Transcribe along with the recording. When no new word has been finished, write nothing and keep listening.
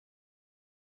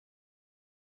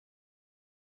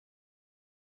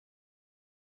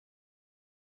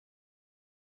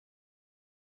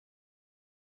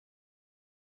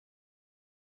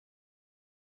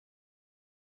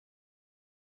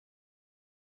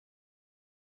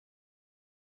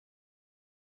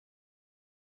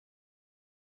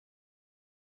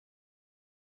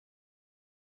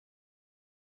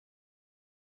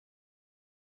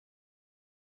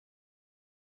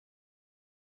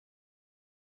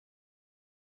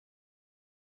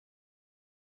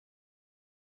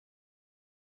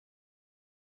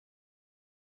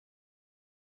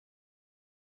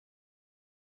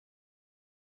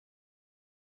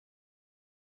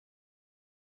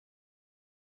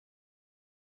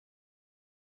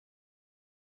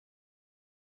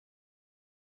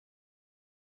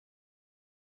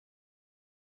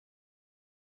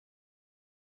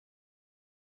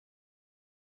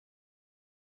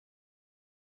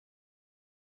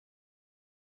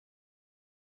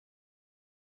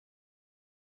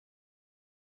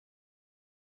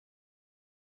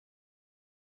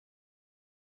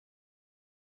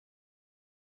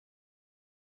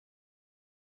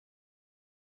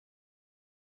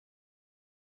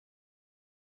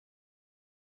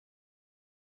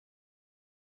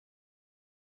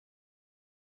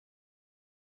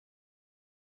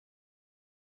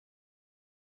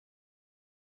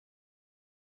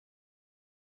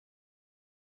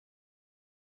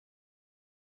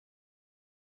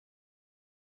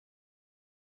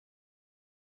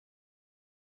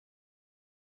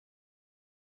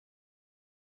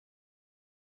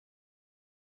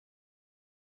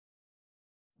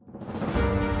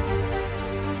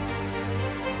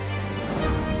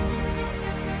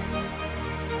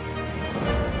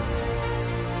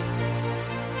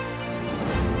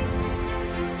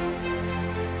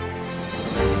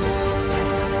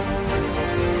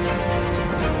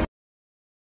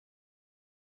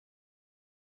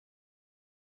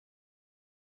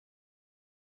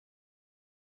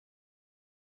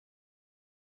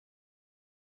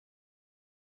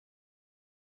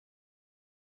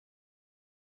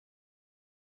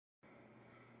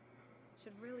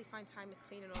Should really find time to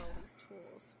clean and oil these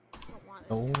tools. Don't want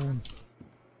it Oh. to get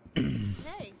rusty.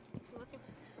 Hey, look at.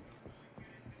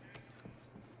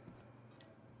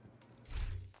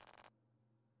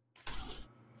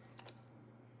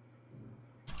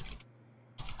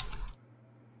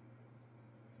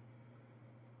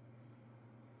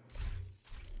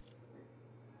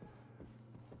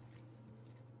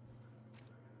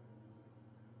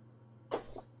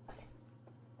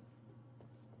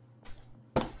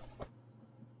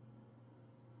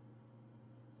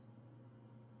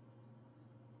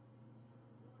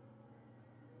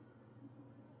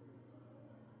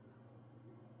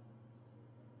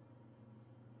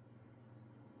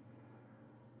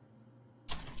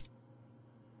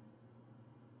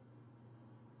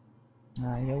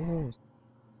 Ayaw.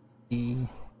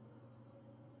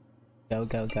 Go,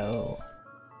 go, go.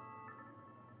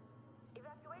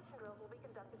 Evacuation drills will be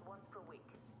conducted once per week.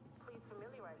 Please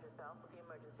familiarize yourself with the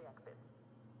emergency exit.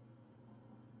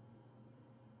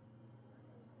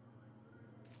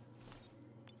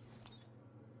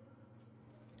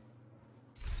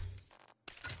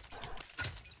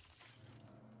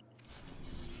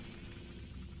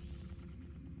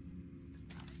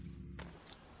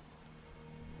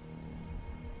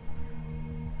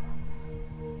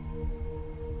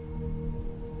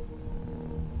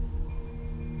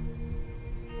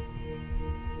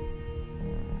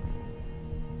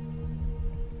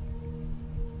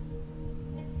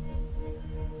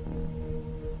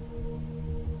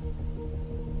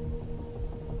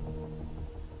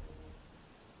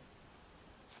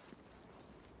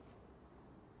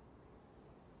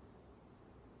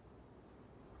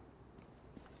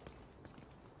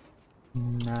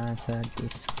 Nasa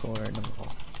Discord ako.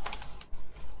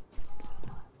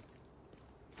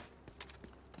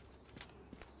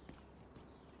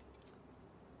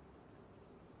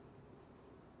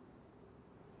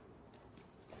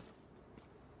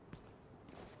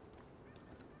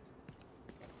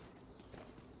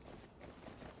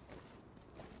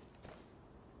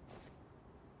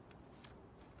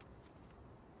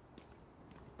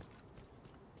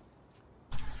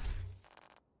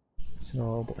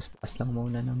 So, bukas-bukas lang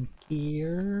muna ng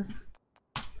gear.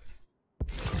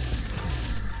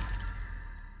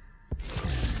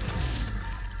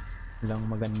 Walang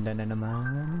maganda na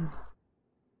naman.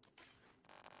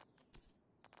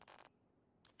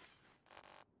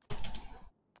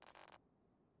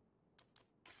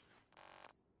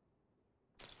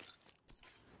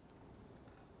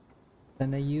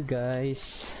 Sana you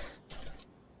guys.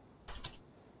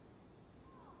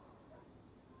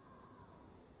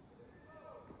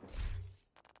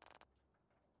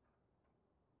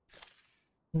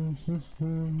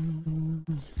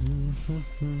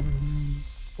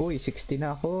 Uy, 60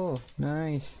 na ako.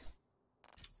 Nice.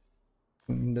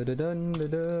 Dun, dun,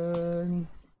 dun.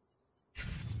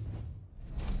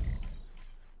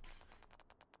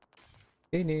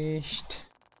 Finished.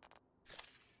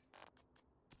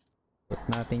 Put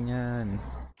natin yan.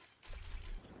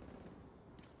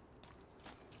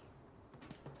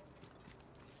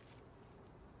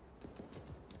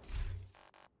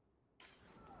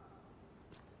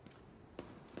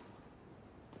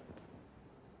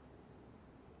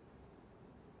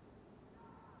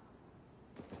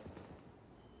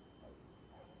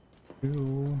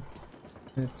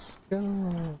 Let's go.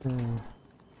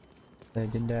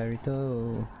 Legendary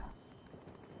to.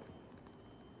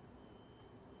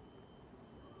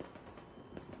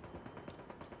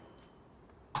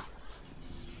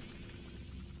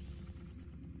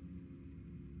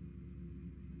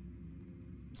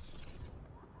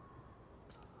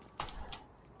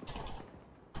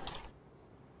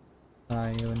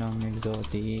 Tayo ng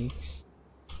exotics.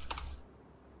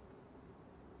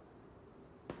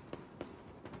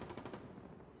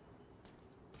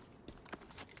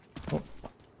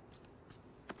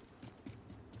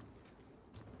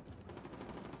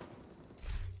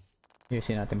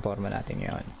 Ayusin natin forma natin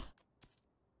ngayon.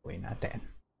 Uwi natin.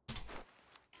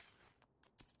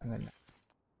 Ang ganda.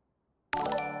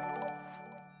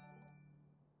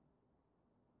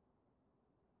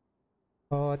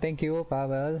 Oh, thank you,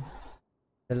 Pavel.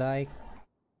 The like.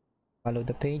 Follow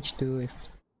the page too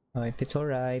if it's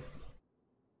alright.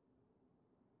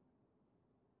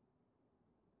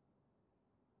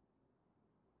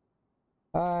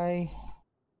 Bye.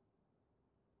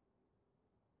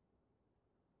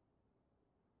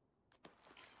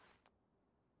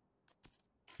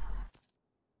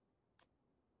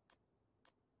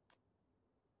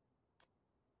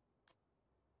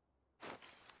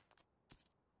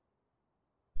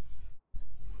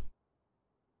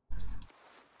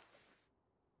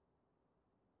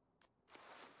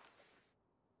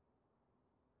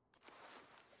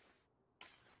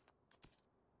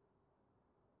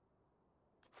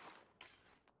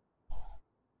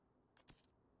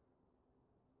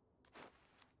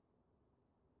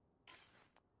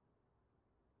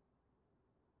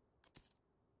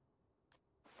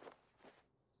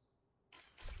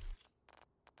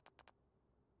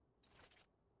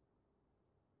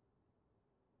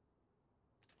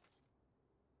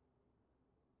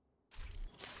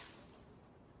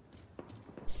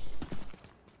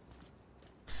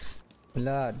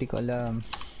 Wala, di ko alam.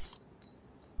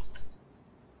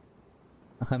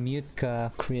 Nakamute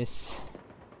ka, Chris.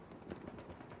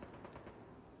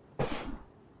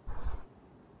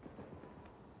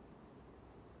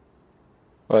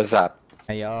 What's up?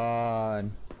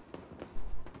 Ayun.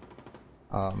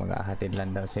 Oh, mag-ahatid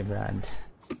lang daw si Brad.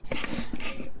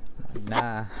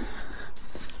 Na.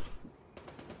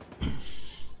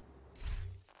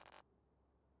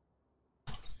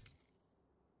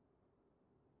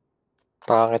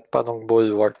 Pangit pa nung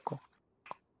bulwark ko.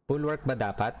 Bulwark ba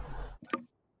dapat?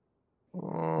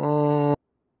 Na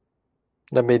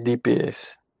may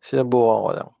DPS. Sinubukan ko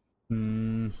lang.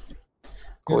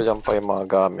 Kulang pa yung mga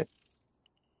gamit.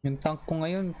 Yung tank ko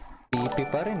ngayon, TP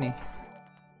pa rin eh.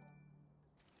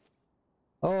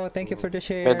 Oh, thank you for the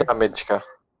share. May damage ka.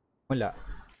 Wala.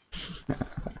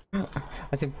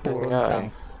 Kasi puro Yun nga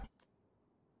tank.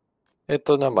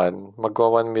 Ito naman,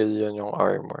 magwa 1 million yung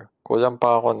armor. Kulang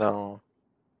pa ako ng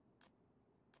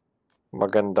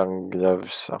magandang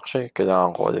gloves. Actually,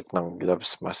 kailangan ko ulit ng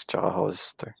gloves, mask, tsaka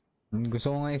holster. Gusto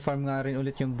ko nga i-farm nga rin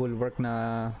ulit yung bulwark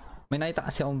na... May nakita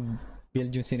kasi akong build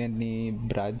yung sinend ni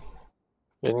Brad.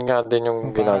 Yun nga din yung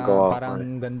Parang, ginagawa ko. parang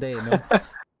ganda eh, no?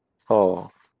 Oo.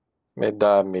 May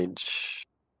damage.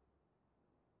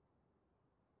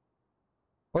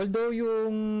 Although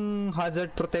yung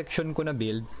hazard protection ko na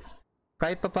build,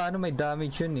 kahit pa paano may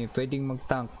damage yun eh. Pwedeng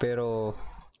mag-tank pero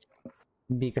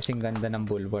hindi kasing ganda ng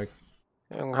bulwark.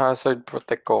 Yung hazard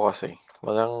protect ko kasi,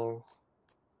 walang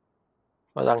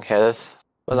health,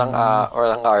 walang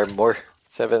armor.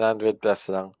 700 plus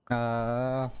lang.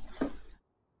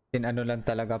 Ano lang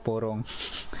talaga, purong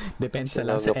depensa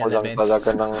lang sa Sinalo ko lang elements. talaga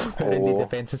ng Pero hindi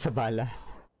depensa sa bala.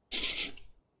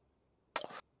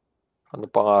 Ano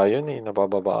pa nga yun eh,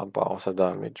 nabababaan pa ako sa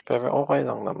damage. Pero okay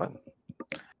lang naman.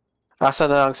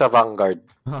 Asa na lang sa Vanguard.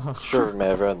 Sure,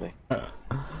 meron eh.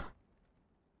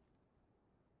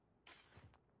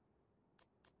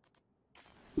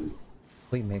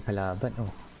 Uy, may kalaban.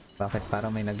 Oh, bakit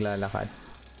parang may naglalakad?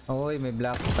 Uy, may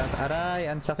black stat.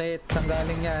 Aray, ang sakit. Saan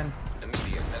galing yan?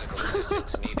 Immediate medical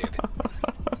assistance needed.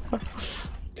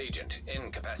 Agent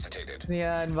incapacitated.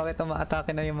 Yan, bakit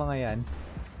umaatake na yung mga yan?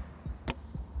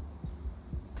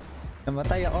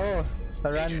 Namatay ako. Sa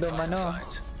random ano.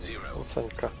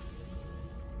 Saan ka?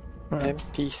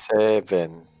 MP7.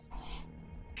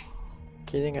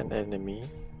 Killing an enemy.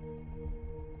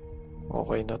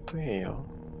 Okay na to eh. Oh.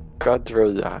 God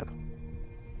roll lahat.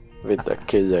 With the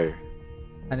killer.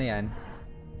 Ano yan?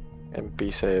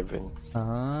 MP7.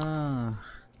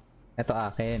 Ito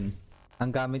akin.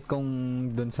 Ang gamit kong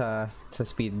dun sa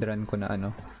speedrun ko na ano.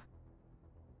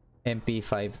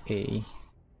 MP5A.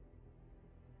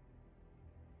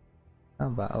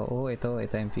 Ba? Oo, ito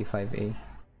MP5A.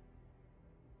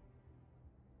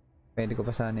 Pwede ko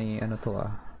pa sana ano to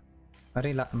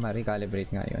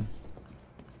ma-recalibrate nga yun.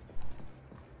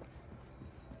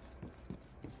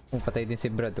 Patay din si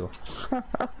Brad oh.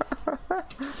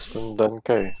 Sundan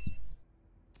ka eh.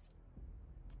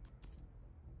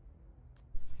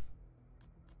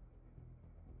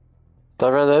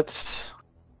 Tara, let's...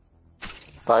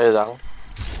 Tayo lang.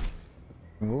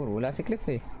 Wala si Cliff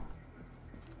eh.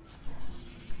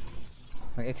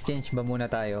 Mag-exchange ba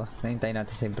muna tayo? Nahintay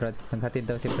natin si Brad. Naghatid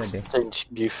daw si Brad eh. Exchange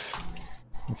gift.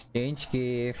 Exchange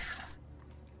gift.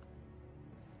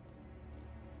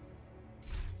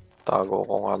 Tago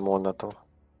ko nga muna to.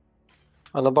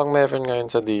 Ano bang meron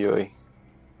ngayon sa DOA?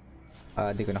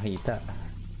 Di ko nakita.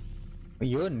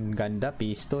 Yun, ganda,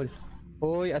 pistol.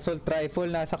 Uy, assault rifle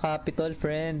nasa Capitol,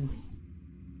 friend.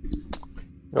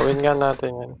 Gawin nga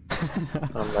natin yan.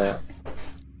 Mamaya.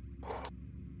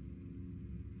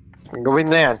 Gawin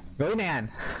na yan. Gawin na yan.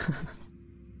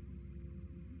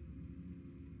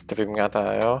 Stream nga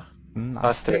tayo.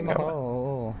 Stream nga ako, ba?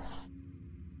 oo.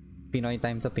 Pinoy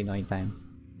time to Pinoy time.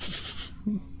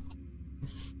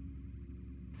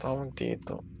 Tawag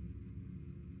dito.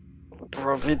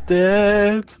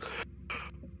 Providence!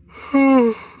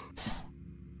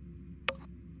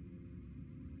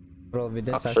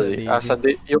 Providence Actually,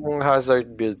 yung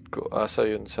hazard build ko, asa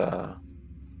yun sa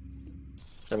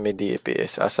na may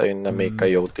DPS, asa yun na may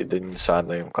coyote din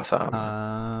sana yung kasama.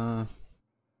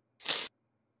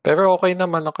 Pero okay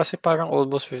naman na kasi parang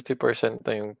almost 50%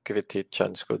 na yung crit hit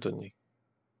chance ko dun eh.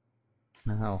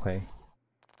 Okay.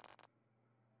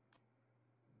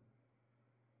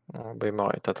 Ano ba yung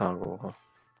mga itatago ko?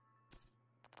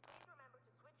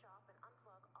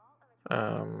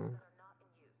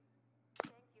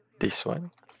 This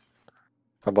one?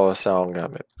 Mabawas na akong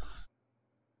gamit.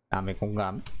 Dami kong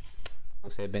gamit.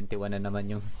 271 na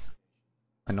naman yung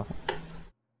ano ko.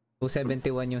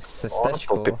 271 yung sa stash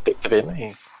ko. 253 na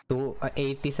eh.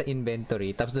 80 sa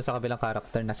inventory, tapos doon sa kabilang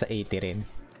character nasa 80 rin.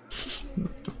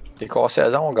 Hindi ko kasi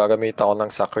alam kung gagamit ako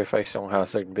ng sacrifice yung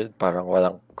hazard build. Parang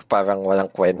walang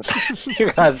kwenta.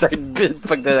 Yung hazard build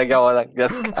pag nalagyan ko ng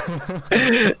gas ka.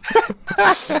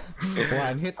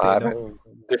 One hit no? Parang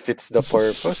defeats the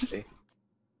purpose eh.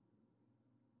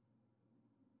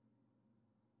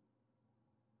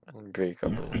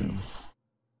 Unbreakable.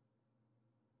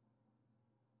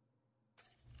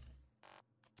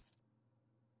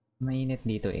 Mainit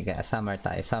dito eh, kaya summer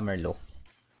tayo, summer look.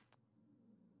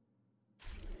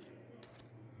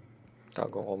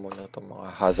 Tago ko muna itong mga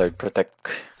hazard protect.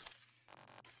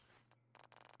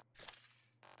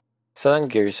 Saan ang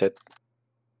gear set?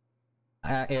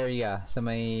 Area, sa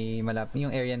may malapit,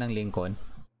 yung area ng Lincoln.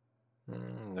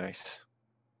 Nice.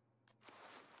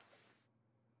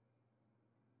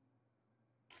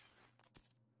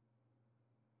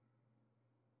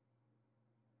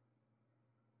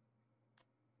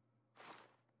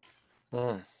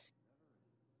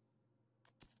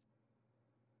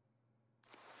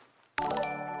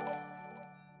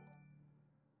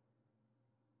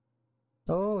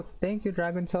 Oh, thank you,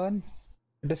 Dragonson.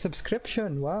 For the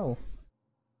subscription, wow.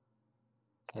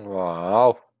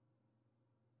 Wow.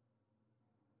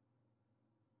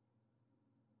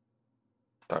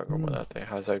 Tago mo natin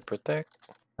hazard protect.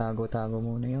 Tago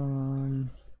muna yun.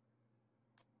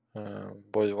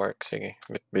 Bulwark, sige.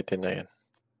 Bitbitin na yan.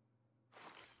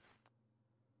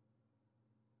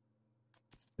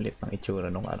 Ulit ang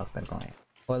itsura ng karakter ko ngayon.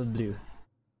 All blue.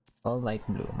 All light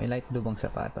blue. May light blue bang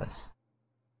sapatos?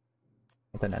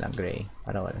 Ito na lang gray.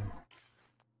 Para wala.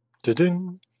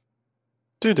 Tudun.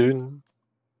 Tudun.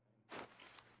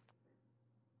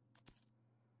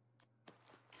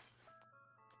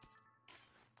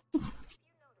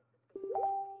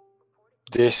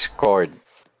 Discord.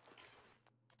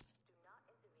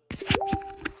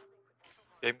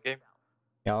 Game.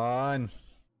 Yan.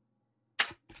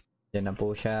 Yan na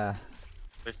po siya.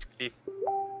 First clip.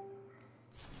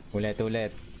 Ulit.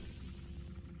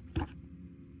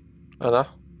 Ano?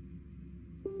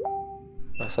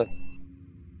 Nasaan?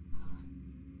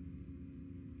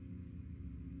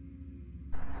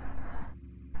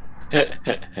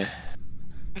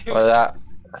 Wala.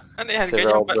 Ano yan? Si Ganyan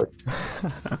ba? Robert.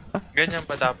 Ganyan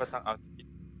ba dapat ang outfit?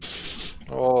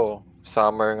 Oo.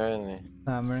 Summer ngayon eh.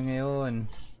 Summer ngayon.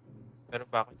 Meron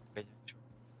ba ako yung ganyan?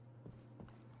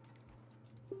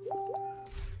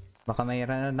 Baka may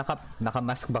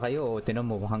naka-mask ba kayo? O tinan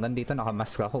mo, hanggang dito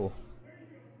naka-mask ako.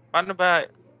 Paano ba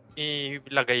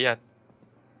ilagay yan?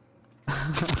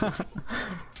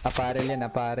 Apparel yan,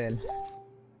 apparel.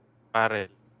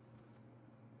 Parel.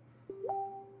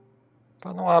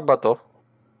 Paano nga ba to?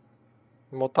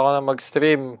 Muta ko na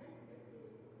mag-stream.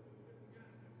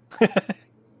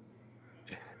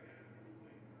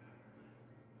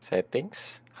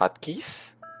 Settings.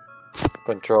 Hotkeys.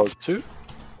 Control 2.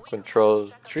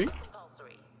 Control 3.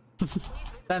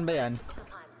 Saan ba yan?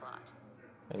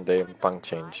 Hindi yung pang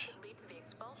change.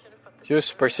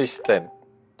 Use persistent.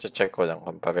 Check ko lang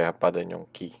kung pareha pa din yung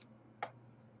key.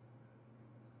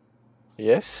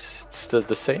 Yes, it's still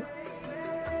the same.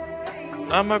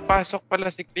 May pasok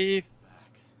pala si Cliff.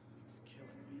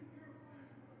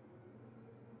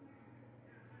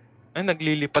 Ay,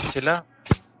 naglilipat sila.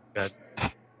 God.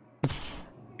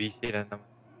 Busy na naman.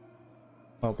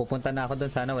 Oh, pupunta na ako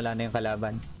doon. Sana wala na yung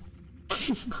kalaban.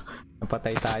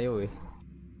 Napatay tayo eh.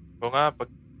 O nga,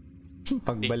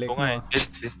 Pagbalik ko mo. nga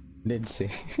Deads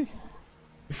eh.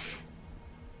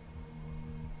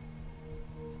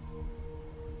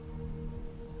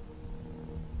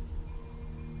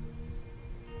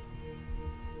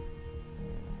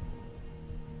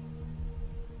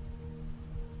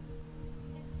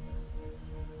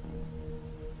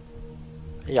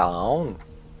 Yan.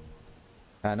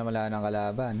 Sana wala nang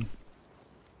kalaban.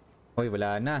 Uy,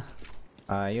 wala na.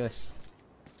 Ayos.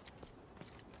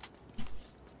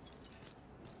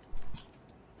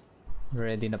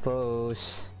 Ready na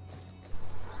pose.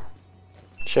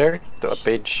 Share to a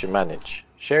page you manage.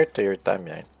 Share to your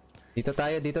timeline. Dito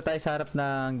tayo sa harap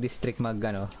ng district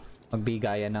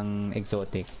magbigayan ng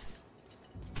exotic.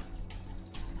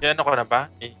 Yan ako na ba?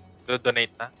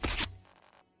 I-donate na?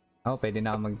 Oh, pwede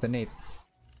na ako mag-donate.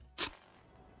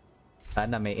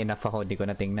 Sana may enough ako, di ko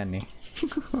na tingnan eh.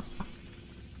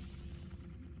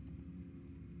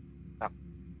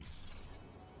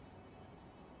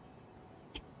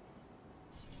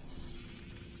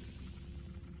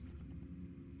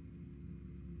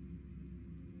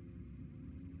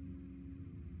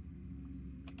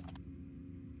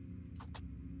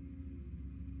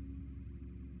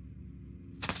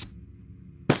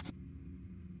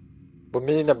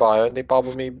 Bumili na ba kayo? Hindi pa ako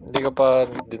hindi ka pa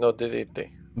dinodelete eh.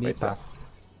 Hindi Wait pa. lang.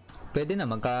 Pwede na,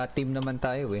 magka-team naman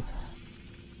tayo eh.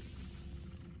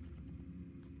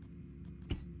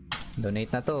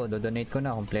 Donate na to, do-donate ko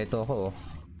na, kompleto ako oh.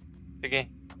 Sige.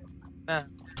 Na.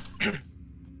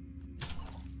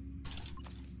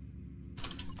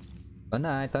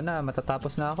 Ito na,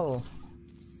 matatapos na ako.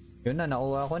 Yun na,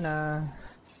 nakuha ko na.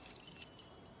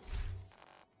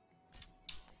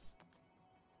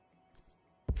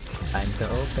 Time to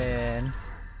open.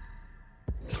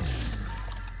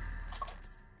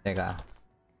 Teka.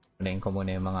 Kunin ko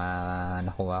muna yung mga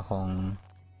nakuha kong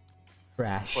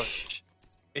trash.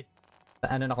 Eh,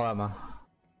 Ano nakuha mo?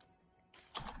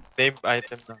 save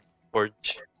item ng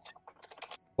Forge.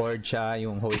 Forge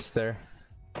yung holster.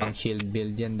 Pang shield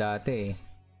build yan dati eh.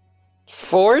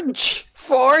 Forge!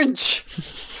 Forge!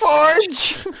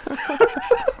 Forge!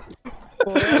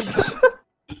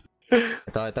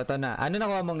 Ito na. Ano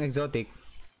nakuha mong exotic?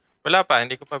 Wala pa,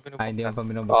 hindi ko pa binubuksan. Hindi mo pa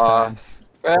binubuksan.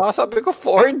 Kaya nga sabi ko,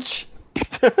 Forge!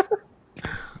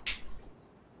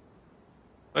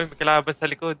 Uy, may kalaban sa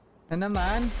likod. Ano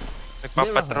naman?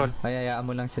 Nagpapatrol. Hayayaan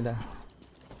mo lang sila.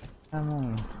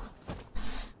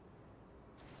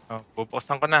 Oh,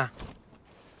 bubuksan ko na.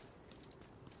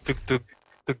 Tugtog.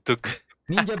 Tugtog.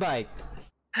 Ninja bike.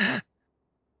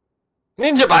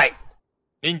 Ninja bike!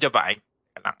 Ninja bike.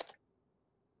 Teka lang.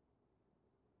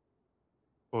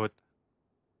 Put.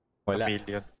 Wala.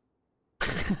 Million.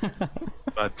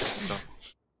 Bad trip to.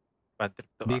 Bad trip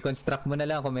to. Deconstruct mo na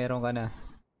lang kung meron ka na.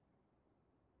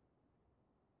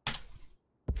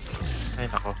 Ay,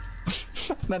 nako.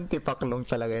 Nantipaklong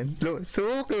talaga yun.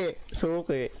 Suki!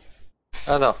 Suki!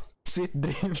 Ano? Sweet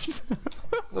dreams.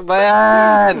 Ano ba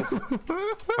yan?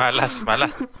 Malas.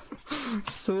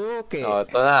 Suki! Oh,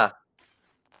 ito na.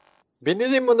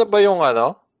 Binili mo na ba yung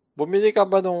ano? Bumili ka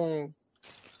ba nung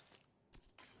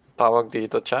tawag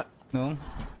dito, chat? No?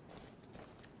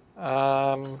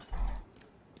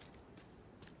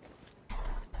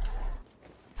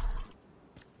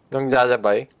 Nung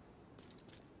lalabay?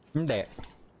 Hindi.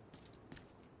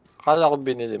 Akala ko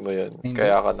binili mo yun. Hindi.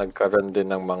 Kaya ka nagkaroon din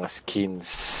ng mga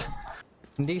skins.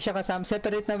 Hindi siya kasama.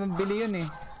 Separate na mabili yun eh.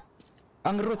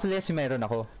 Ang Ruthless meron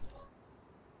ako.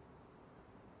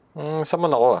 Saan mo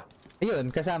nakuha? Ayun,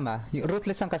 kasama. Yung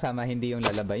Ruthless ang kasama, hindi yung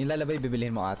lalabay. Yung lalabay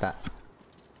bibilihin mo ata.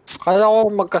 Akala ko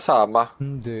magkasama.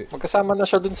 Hindi. Magkasama na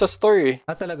siya dun sa store eh.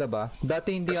 Ah, talaga ba?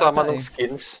 Dati hindi Kasama ata ng eh.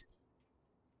 skins.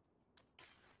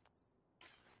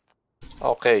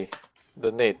 Okay.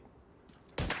 Donate.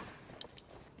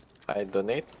 I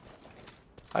donate.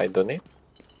 I donate.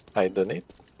 I donate.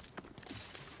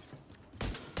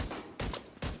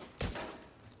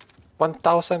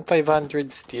 1,500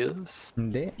 steals?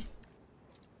 Hindi.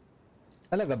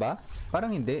 Talaga ba?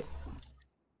 Parang hindi.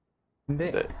 Hindi.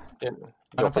 Hindi. Yun.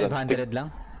 Parang Joke lang. 500 lang.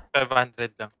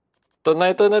 500 lang. Ito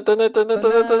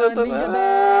na.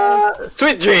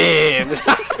 Sweet dreams!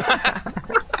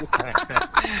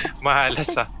 Mahalas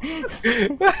ah.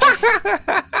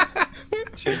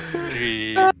 Sweet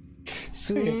dream.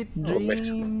 Sweet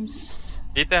dreams.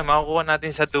 Dito, makukuha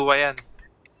natin sa duwa yan.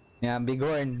 Yan,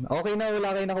 Bighorn. Okay na,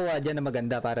 wala kayo nakuha dyan na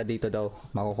maganda para dito daw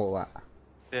makukuha.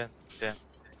 Yan.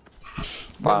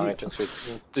 Pangit yung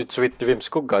sweet dreams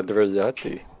ko. Godroll lahat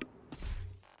eh.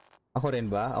 Ako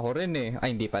rin ba? Ako rin eh.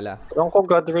 Ay, hindi pala. Alam ko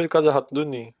Godroll ka lahat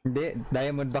dun eh. Hindi,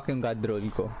 Diamond Back yung God roll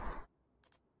ko.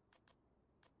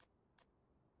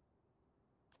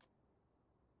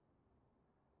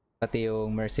 Pati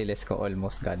yung Merciless ko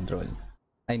almost God roll.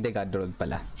 Ay, hindi God roll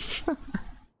pala.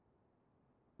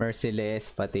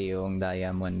 Merciless, pati yung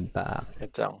Diamond Back.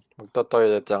 Wait lang.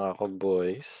 Magto-toilet lang ako,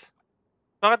 boys.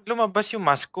 Bakit lumabas yung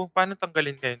mask ko? Paano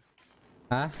tanggalin kayo?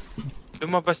 Ha?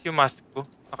 Lumabas yung mask ko.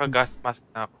 Naka-gas mask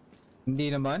na ako.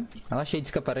 Hindi naman? Naka-shades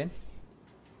ka pa rin?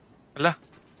 Wala.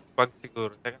 Pag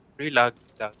siguro. Teka, relag.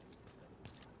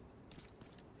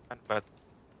 Ano ba?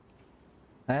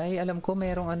 Ay, alam ko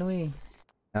merong ano eh.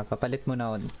 Papalit mo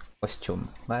na costume.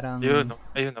 Parang...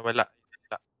 Ayun, wala.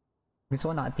 Gusto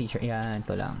ko naka-t-shirt. Yan,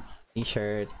 ito lang.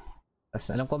 T-shirt. Tapos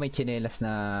alam ko may chinelas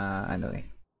na ano eh.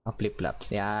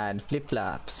 Flip-flops. Yan,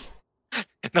 flip-flops.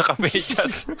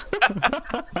 Naka-medyas.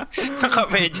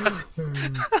 Naka-medyas.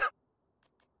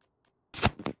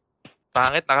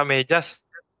 Pangit, naka-medyas.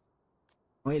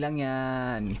 Okay lang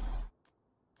yan.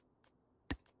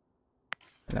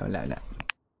 Wala.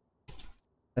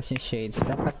 Tapos yung shades.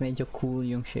 Dapat medyo cool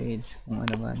yung shades. Kung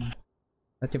ano man.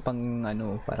 At yung pang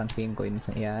ano, parang king coin.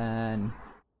 Yan.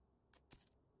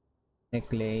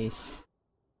 Necklace.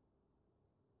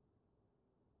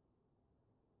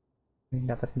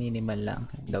 Dapat minimal lang.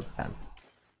 Dog tag.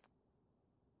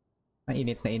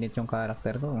 Mainit na init yung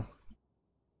character ko.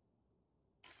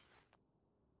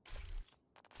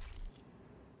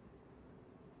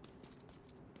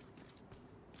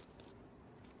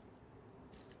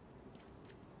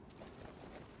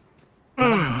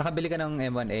 Nakabili ka ng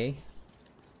M1A?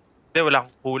 Hindi, wala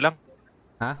akong kulang.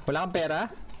 Ha? Wala kang pera?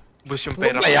 Bus yung Ano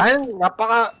pera ba ko. yan?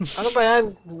 Ano ba yan?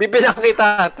 Bibilang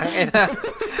kita. Tangina.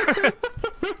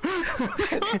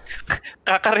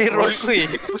 Kaka-reroll ko eh.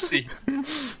 Bus eh.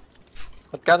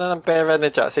 At kano ng pera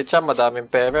ni Cha? Si Cha madaming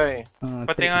pera eh.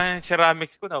 Pati nga yung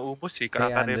ceramics ko naubos eh.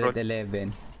 Kaka-reroll. 311.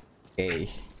 Okay.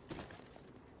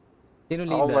 Sino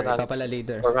Ako, leader? 100. Ikaw pala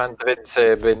leader.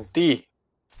 470.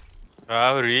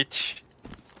 Wow, rich.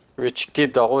 Rich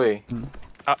kid ako eh.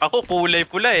 Ako kulay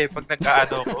pula eh pag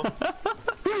nagkaano ko.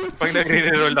 Pag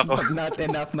nagre-reroll ako. Not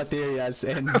enough materials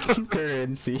and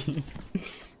currency.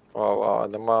 Wow,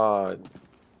 naman.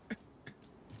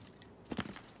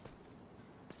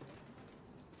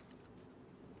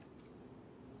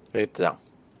 Wait lang.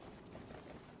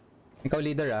 Ikaw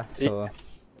leader ah. So,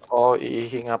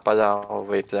 Iihinga pala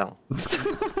ako. Wait lang.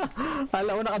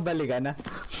 hala ko nakabali ka na.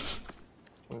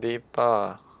 Hindi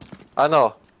pa.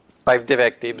 Ano? 5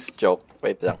 directives? Joke.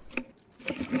 Wait lang.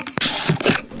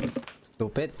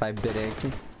 Stupid, 5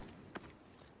 directive.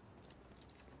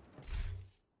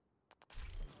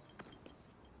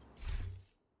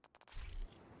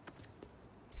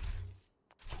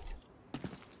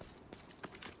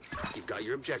 You've got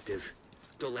your objective.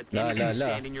 Don't let La, anything la,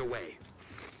 la. stand in your way.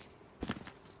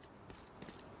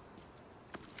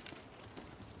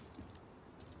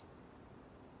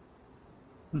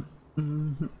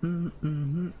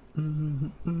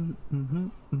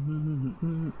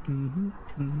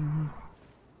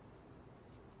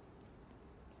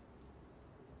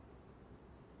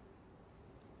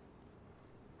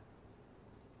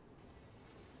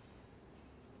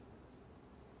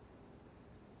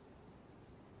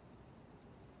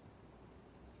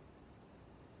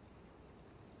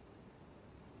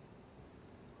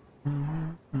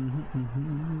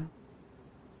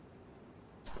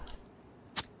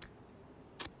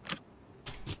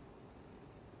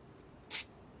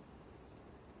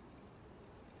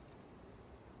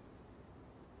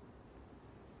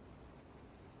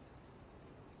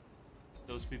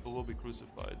 Those people will be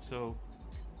crucified. So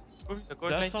Uy,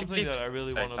 nag-online that's si something Cliff. that I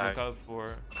really Tay, want to tay. look out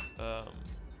for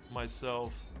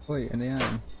myself. Uy, ano yan?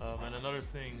 And another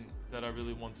thing that I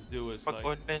really want to do is Pag like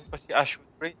online pa si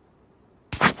Ashwoodbrain.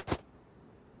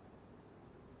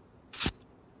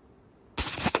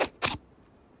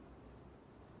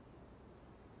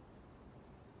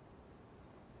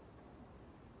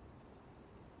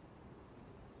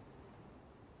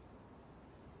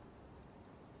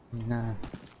 Na.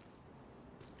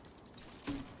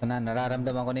 Ito na,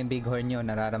 nararamdaman ko na yung big horn nyo.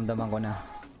 Nararamdaman ko na.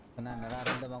 Ito na,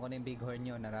 nararamdaman ko na yung big horn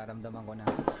nyo. Nararamdaman ko na.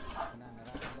 Ito na,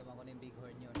 nararamdaman ko na yung big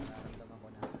horn nyo. Nararamdaman ko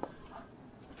na.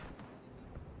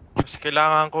 Mas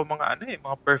kailangan ko mga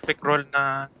mga perfect roll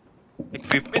na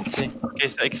equipments eh.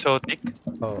 Kaysa exotic.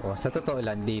 Oo, sa totoo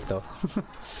lang dito.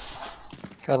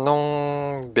 Anong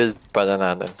build pala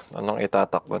natin? Anong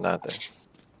itatakbo natin?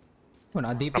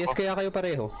 Ano, DPS kaya kayo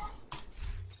pareho?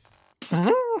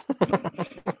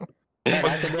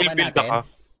 Mag-skill build ako.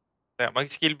 Kaya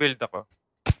mag-skill build ako.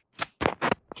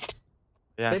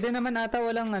 Yan. Pwede naman ata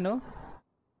walang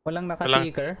walang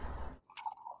naka-seeker.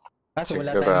 Kaso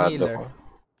wala Sigurado tayong healer. ko.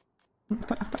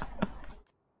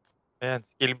 Ayan,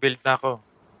 skill build na ako.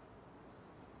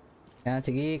 Yan,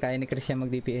 sige, kaya ni Chris yan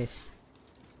mag-DPS.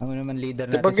 Ako naman leader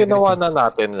Di natin ba si Chris. ginawa na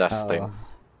natin last Oo. time?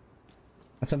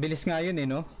 Mas mabilis nga yun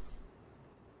no?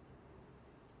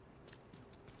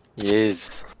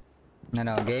 Yes.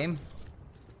 Ano, game?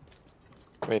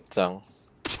 Wait lang.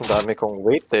 Ang dami kong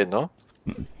wait no?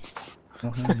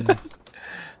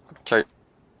 Char-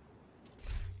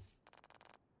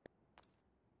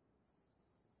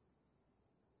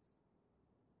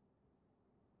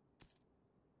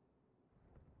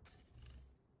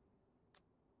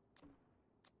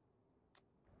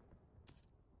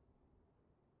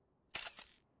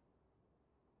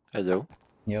 Hello?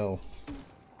 Yo.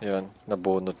 Yun,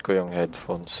 nabunot ko yung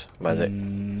headphones. Mali.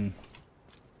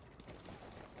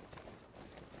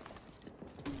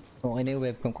 Okay na yung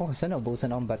webcam ko kasi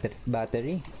naubusan akong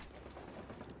battery.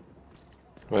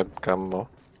 Webcam mo.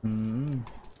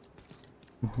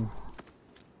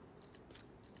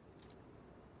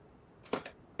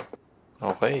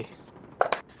 Okay.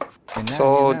 Yan na,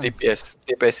 So, yan na.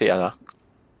 DPS si ano?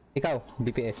 Ikaw,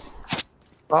 DPS.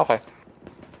 Okay.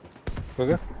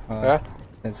 Okay. Yeah.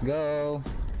 Let's go.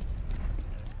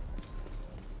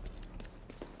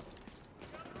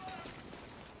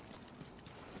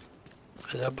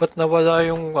 Ala, ba't nawala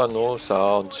yung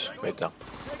sounds? Wait lang.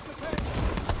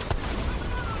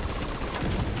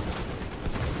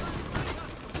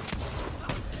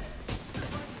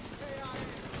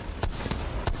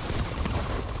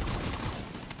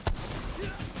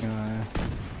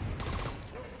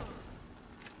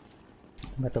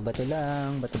 Bato-bato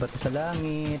lang. Bato-bato sa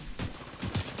langit.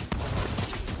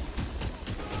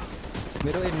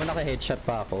 Biruin mo, naka-headshot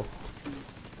pa ako.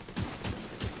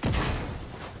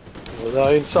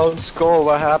 Wala yung sounds ko.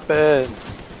 What happened?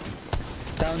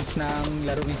 Sounds ng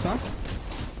laro mismo?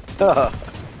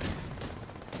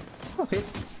 Bakit?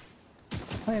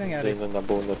 Ano yung nangyari? Hindi na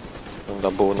nabunot. Nung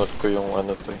nabunot ko yung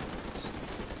ano to eh.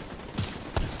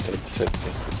 Headset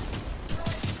eh.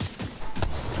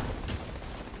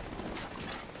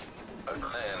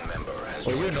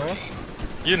 Oh, yun oh.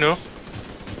 You know?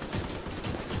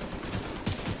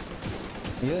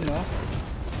 Yun oh.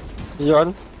 Yun?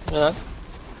 Yan?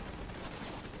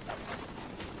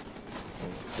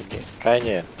 Sige, kaya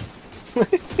niya yan.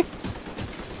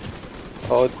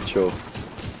 8.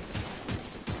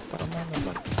 Tama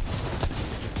naman.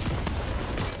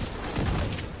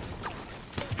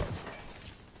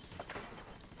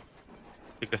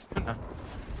 Tigas na.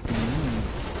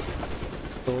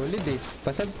 Solid eh.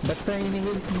 Basta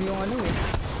hinihil yung ano eh.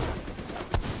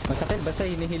 Masakit basta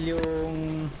hinihil yung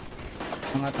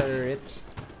mga turrets.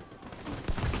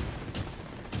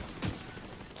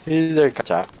 Healer ka,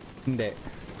 Chak? Hindi.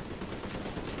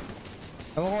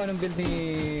 Ewan ko anong build ni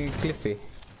Cliff eh.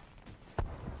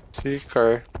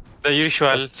 Seeker. The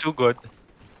usual, sugod.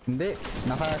 Hindi.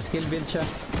 Naka-skill build siya.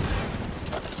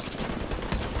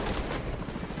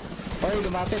 Oy,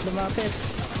 lumapit, lumapit.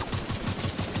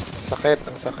 Sakit,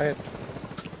 ang sakit.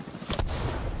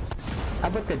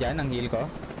 Abot ka dyan, ang heal ko?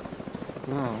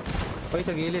 Oy,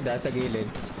 sa gilid ah, sa gilid.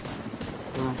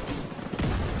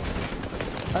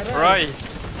 Aray! Roy!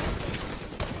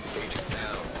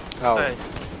 Ow. Ay.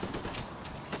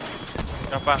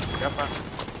 Gapang.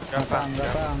 Gapang,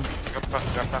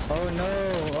 gapang. Oh no!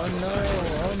 Oh no!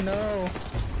 Oh no!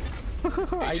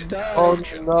 I died! Oh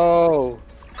no!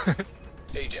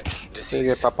 Agent, Sige,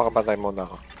 deceased. papakamatay muna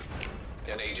ako.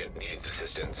 An agent needs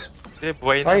assistance. Hindi,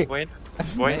 buhay Ay. na, buhay na.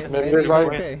 Buhay na. May Revive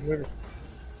revive. ka eh.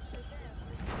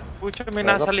 Pucha, may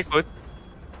nasa likod.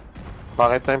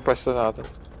 Bakit na yung pwesto natin?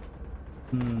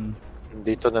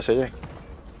 Dito na sila eh.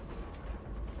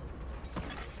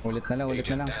 Ulit na lang, ulit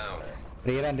na lang. Down.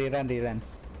 Rerun.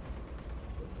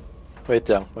 Wait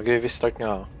lang, mag-restart nga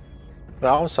ako. Wala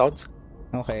akong sound.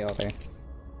 Okay.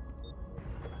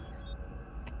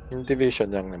 Yung division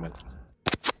lang naman.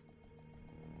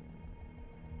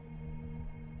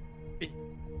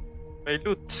 May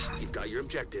loot. You've got your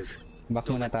objective. Back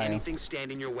Don't muna let tayo. anything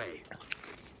stand in your way.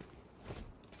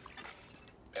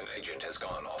 An agent has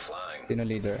gone offline. Sino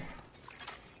leader?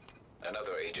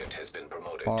 Another agent has been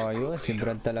promoted Oh, to yun. group Si leader.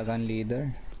 Brad talaga ang leader.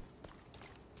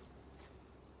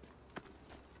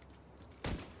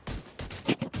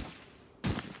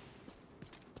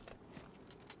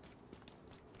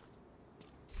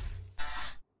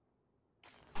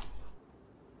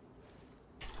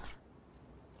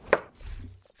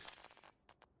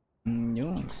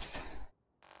 Yungs.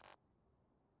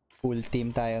 Full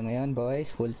team tayo ngayon, boys.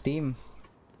 Full team.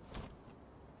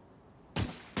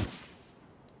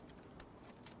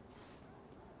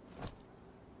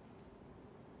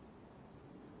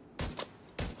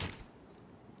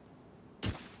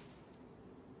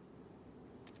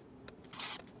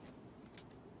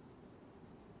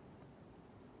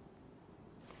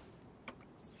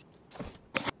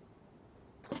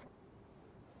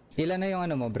 Ilan na yung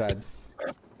ano mo, Brad?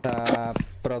 Sa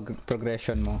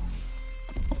progression mo?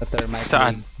 Sa termite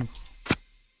Saan? league?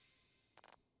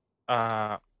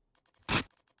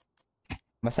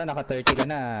 Basta naka 30 ka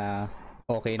na,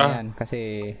 okay na yan.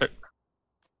 Kasi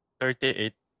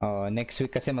 38. next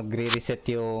week kasi magre-reset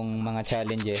yung mga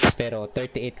challenges. Pero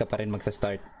 38 ka pa rin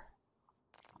magsa-start.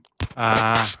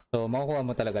 So makukuha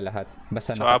mo talaga lahat.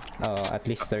 Basta So, at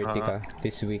least 30 ka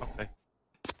this week. Okay.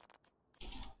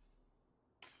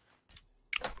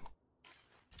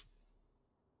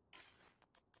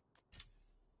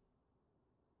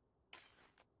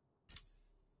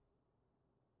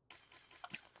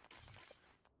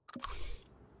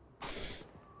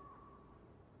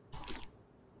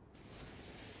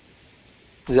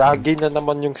 Lagi na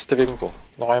naman yung stream ko.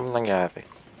 Ano kaya nangyari?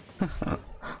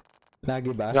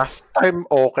 Lagi ba? Last time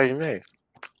okay na eh.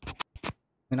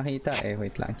 May nakita eh.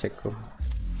 Wait lang, check ko.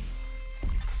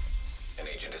 An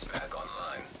agent is back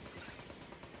online.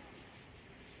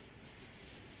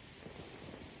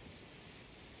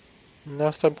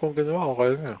 Last time kong ginawa,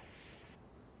 okay na.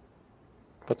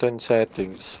 Pati yung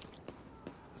settings.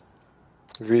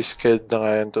 Rescaled na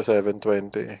ngayon to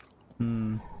 720 eh.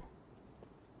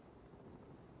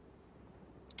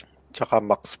 Tsaka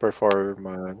max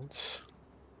performance.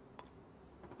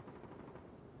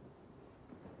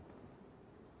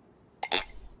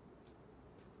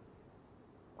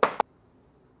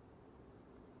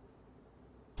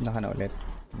 Naka na ulit.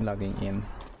 Logging in.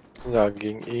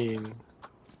 Logging in.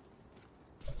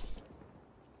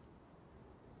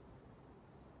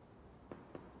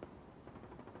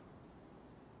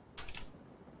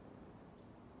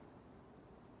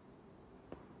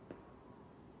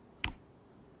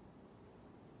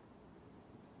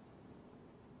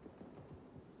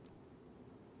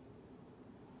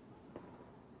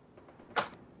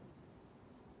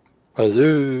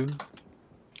 Hello.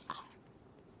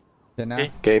 Yan na.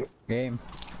 Okay. Game.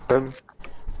 Game.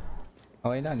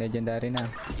 Okay na, legendary na.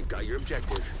 You've got your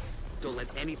objective. Don't let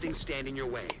anything stand in your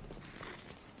way.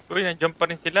 Uy, nandiyan pa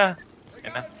rin sila.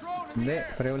 Yan na. Hindi,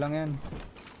 pareho lang yan.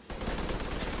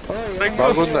 Oy, Break.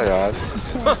 Bago na yan.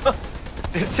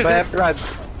 Brad.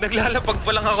 Naglalapag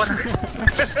pa lang ako na.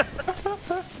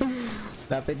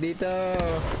 Lapit dito.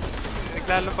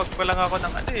 Naglalapag pa lang ako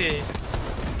ng ano eh.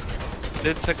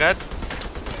 Dead sagad.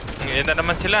 Ngayon na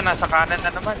naman sila, nasa kanan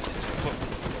na naman.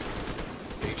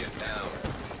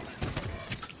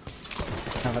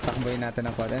 Nakatakboy natin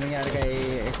ang quad. Anong nangyari kay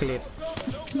Eclipse?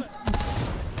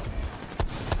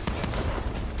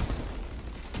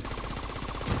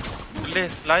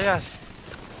 Ulit, layas.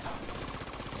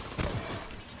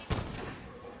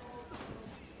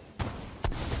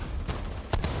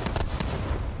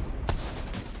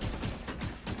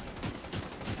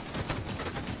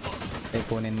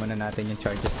 Kunin muna natin yung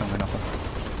charges ng ano ko.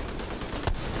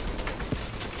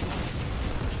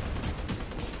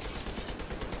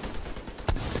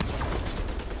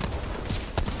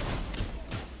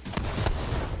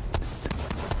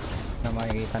 Na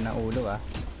makikita na ulo ah.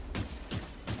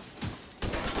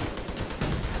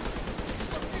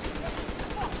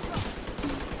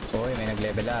 Uy, may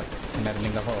nag-level up.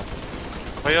 Narinig ako.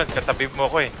 O yun, katabi mo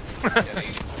ko eh.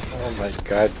 Oh my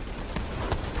god.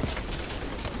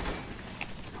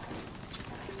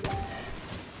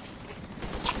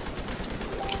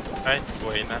 Ay,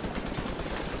 buhay na.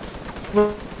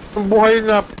 Buhay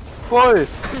na. Boy!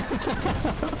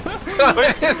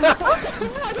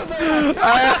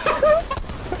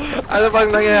 Ano bang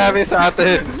nangyayari sa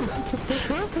atin?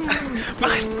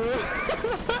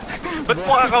 Ba't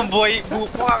mukha kang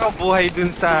buhay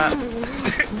dun sa...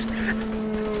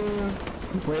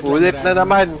 Ulit na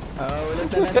naman. Ulit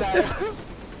na lang tayo.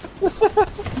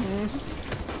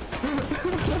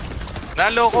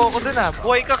 Naloko ako dun ah.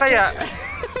 Buhay ka kaya?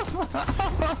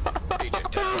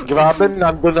 Grabe,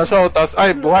 nandun na siya. Tapos,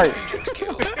 ay, buhay.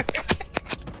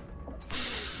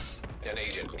 An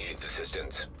agent needs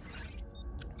assistance.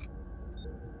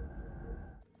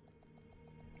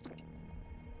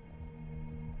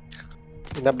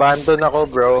 Inabandon ako,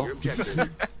 bro. Your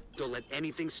objective. Don't let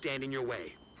anything stand in your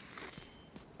way.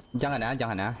 Diyan ka na, diyan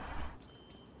ka na.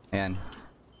 Ayan.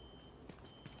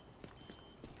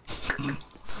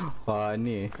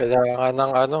 Funny eh. Kailangan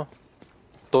ng ano,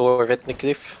 turret ni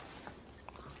Cliff.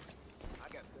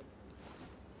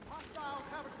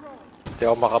 Hindi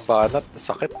ako makabanat,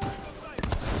 sakit.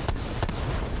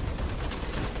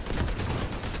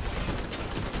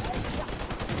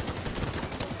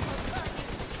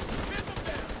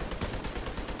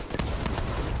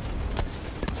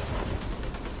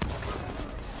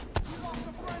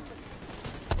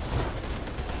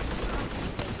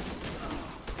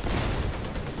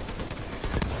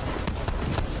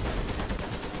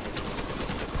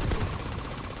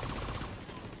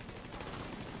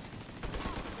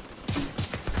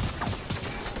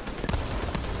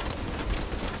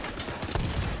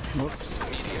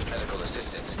 Immediate medical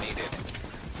assistance needed.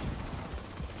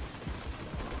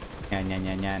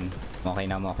 Yan. Okay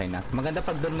na. Maganda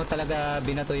pag doon mo talaga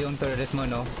binato yung turret mo,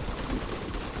 no?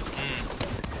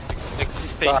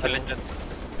 Nag-stay sila dyan.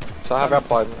 Sa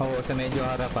harapan. Oo, sa medyo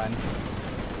harapan.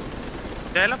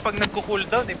 Kaya lang pag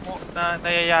nagko-cooldown eh,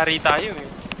 nayayari tayo eh.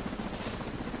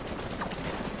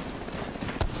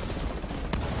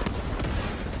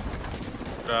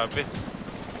 Grabe.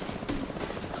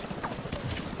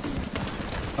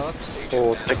 Oops.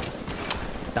 Putik.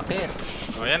 Sakit.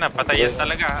 O yan na, patayan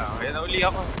talaga. O yan na uli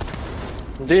ako.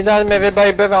 Hindi na, may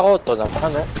reviver ako. Ito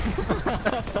naman, oh.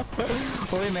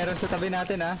 Uy, meron sa tabi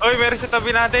natin ah. Oy, meron sa tabi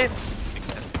natin.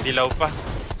 Dilaw pa.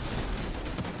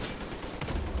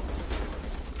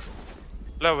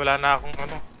 Wala na akong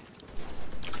ano.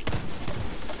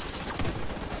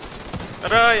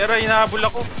 Aray, hinahabol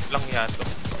ako. Lang yan to.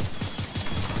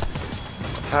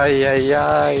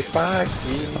 Ay,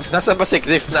 Paki. Nasa ba si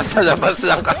Cliff? Nasa labas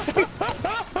lang kasi.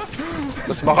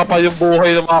 Mas baka pa yung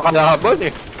buhay ng mga kalaban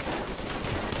eh.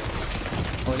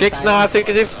 Kick na si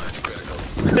Cliff.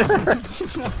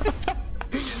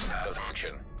 Out of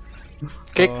action.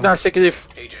 Kick na si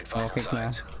Cliff. Agent vital kick na.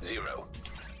 signs 0.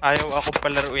 Ayaw ako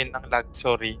palaruin ng lag,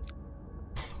 sorry.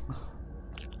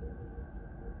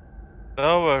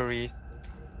 No worries.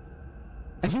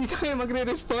 Hindi tayo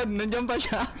magre-respond. Nandiyan pa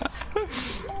siya.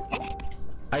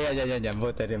 Ayan.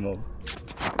 Vote to remove.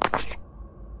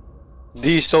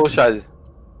 D-social.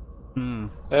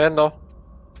 Ayan no.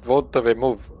 Vote to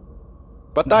remove.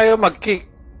 Ba't tayo mag-kick?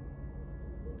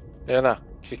 Ayan na.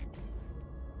 Kick.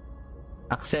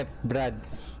 Accept, Brad.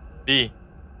 D.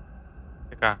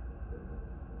 Teka.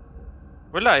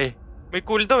 Wala eh. May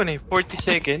cooldown eh. 40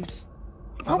 seconds.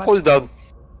 Ang cooldown.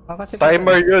 Kasi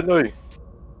Timer yun, oy.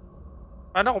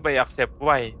 Paano ko ba i-accept?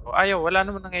 Why? O ayaw, wala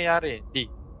naman nangyayari.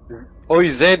 D. Oy,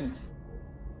 Z.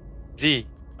 Z.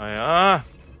 Ayan.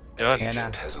 Yun. Ayan na.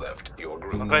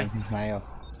 Okay. Mayo.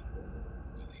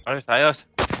 Ayos.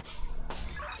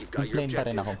 You've got your Complain pa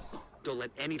rin ako. objective. Don't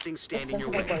let anything stand in your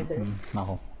way.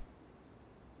 Ako.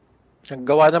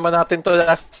 Nagawa naman natin to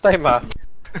last time, ha?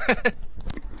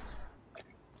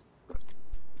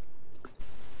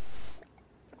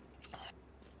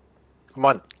 Come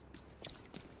on.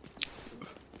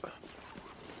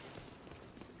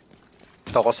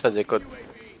 Ito ako sa likod.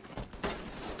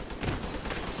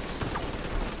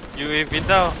 UAV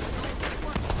daw.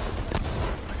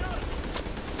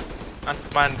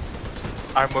 Ant-Man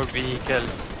armor vehicle.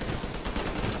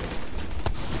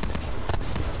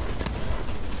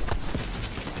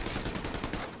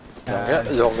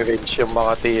 Long range yung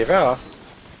mga tira, ha?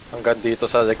 Hanggang dito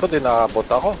sa likod, inaabot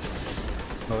ako.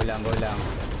 Go lang.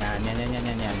 Yan.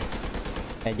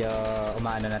 Medyo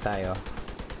umaano na tayo.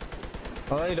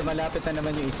 Hoy, lumalapit na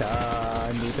naman yung isa.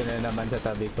 Dito na naman sa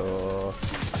tabi ko.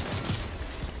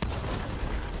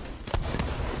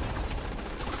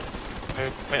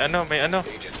 May ano.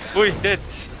 Uy, dead.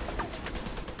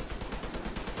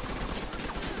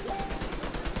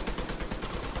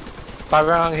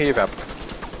 Parang ang hirap.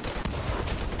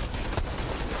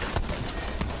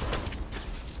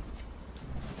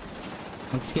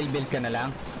 Mag-skill build ka na lang.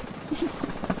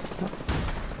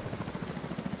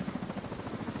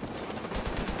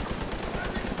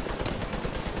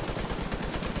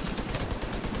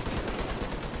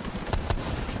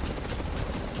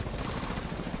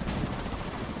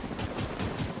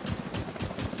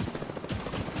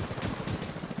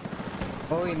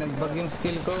 Hoy, nag-bug yung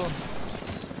skill ko.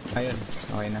 Ayun,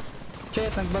 okay na.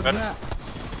 Shit, nag-bug Meron- na.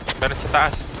 Meron sa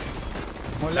taas.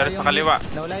 Meron sa kaliwa.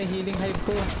 Nawala yung healing hive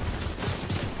ko.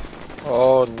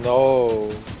 Oh no.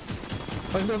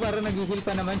 Pag ba parang nag-heal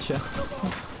pa naman siya.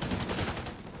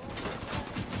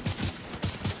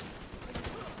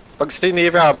 Pag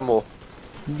sinira mo,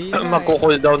 Hindi na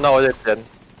magko-cooldown na ulit yan.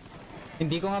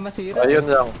 Hindi ko nga masira. Ayun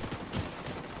lang.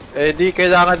 Eh di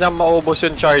kailangan na maubos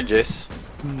yung charges.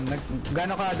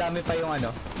 Gano'n kadami pa yung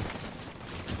ano?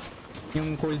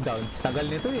 Yung cooldown. Tagal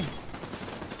nito eh.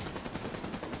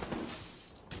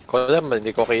 Ko alam, hindi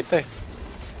ko kita eh.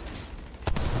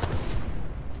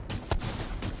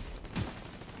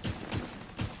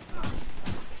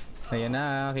 Ayan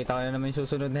na, kita ko na naman yung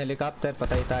susunod na helicopter.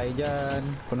 Patay tayo dyan.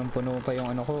 Punong-puno pa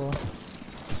yung ano ko.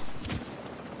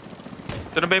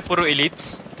 Ito na ba yung puro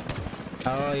elites?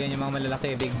 Oo, yan yung mga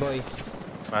malalaki, big boys.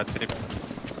 Bad trip.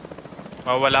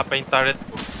 Mawala pa yung turret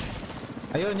ko.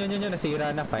 Ayun, yun,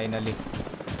 nasira na finally.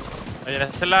 Ayun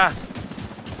na sila.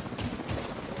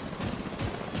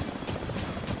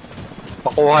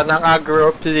 Pakuha ng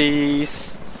aggro,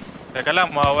 please. Teka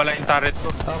lang, mawawala yung turret ko.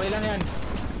 Okay lang yan.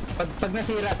 Pag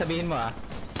nasira, sabihin mo ah.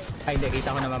 Ay, hindi,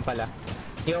 kita ko naman pala.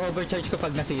 I-overcharge ko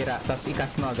pag nasira, tapos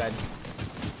i-cast mo agad.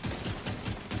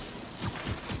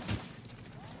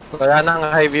 Wala nang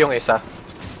hive yung isa.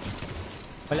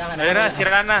 Wala ka na. Ayun na,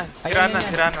 sira na. Ayun, yan.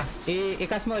 Sira na.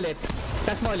 I-cast mo ulit.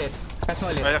 Cast mo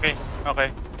ulit. Okay.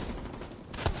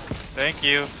 Thank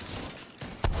you.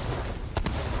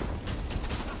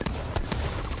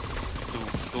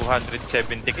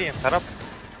 270k, ang sarap.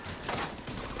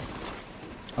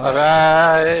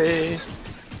 Aray!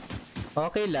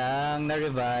 Okay lang,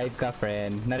 na-revive ka,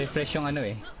 friend. Na-refresh yung ano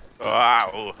eh.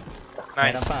 Wow!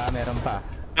 Nice. Meron pa.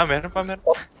 Meron pa.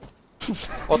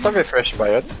 Auto-refresh ba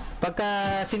yun?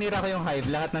 Pagka sinira ko yung hive,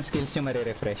 lahat ng skills yung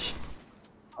marirefresh.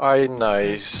 Ay,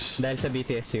 nice. Dahil sa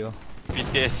BTSU.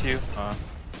 BTSU.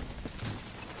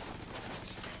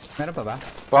 Meron pa ba?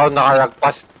 Wow,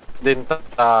 nakalagpas din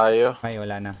tayo. Ay,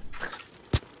 wala na.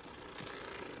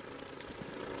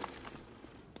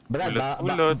 Brad,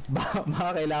 Ulot.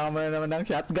 baka kailangan mo na naman ng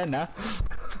shotgun, ha?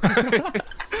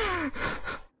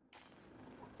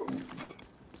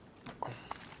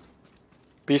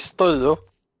 Pistol, oh.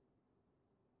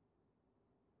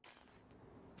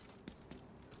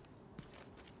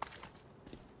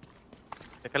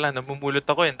 Teka lang, namumulot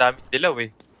ako eh. Ang daming dilaw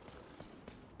eh.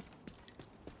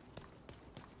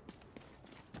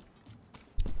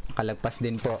 Kalagpas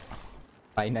din po.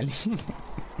 Finally.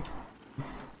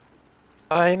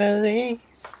 Finally!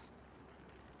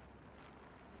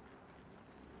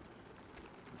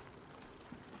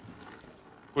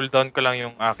 Cooldown ko lang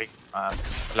yung aking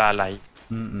lalay.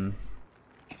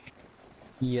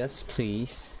 Yes,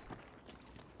 please.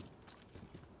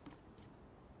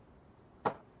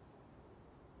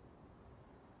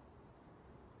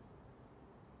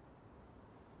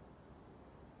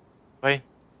 Okay.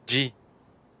 G.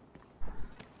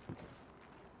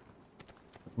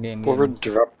 Game, Puro game.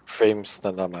 drop frames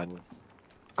na naman.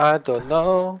 I don't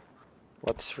know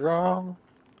what's wrong.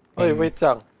 Oy, wait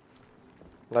lang.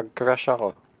 Nag-crash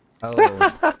ako. Oh.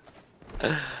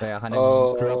 Kaya ka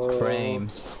nag-drop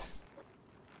frames.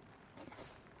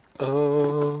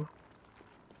 Oh.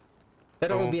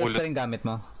 Pero OBS Namumulot. pa rin gamit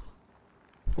mo?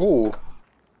 Oo.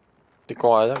 Di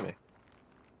ko alam eh.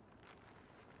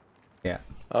 Yeah.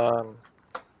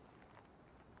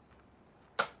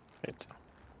 Wait.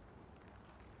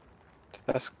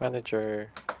 Task manager.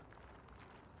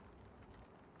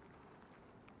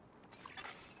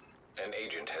 An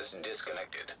agent has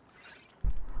disconnected.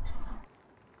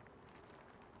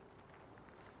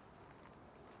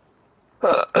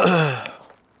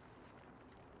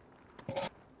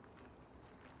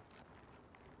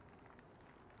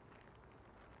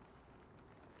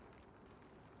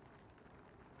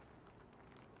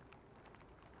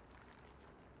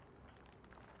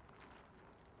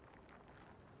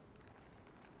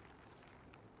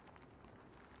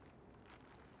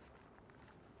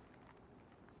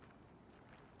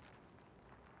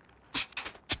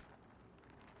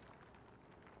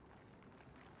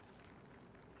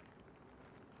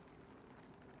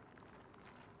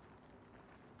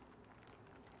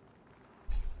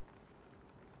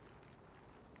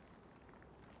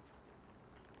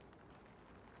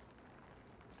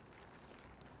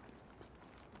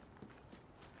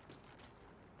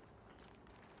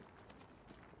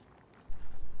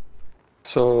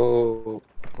 So,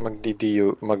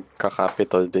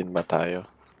 magka-capital din ba tayo?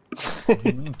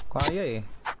 Kaya eh.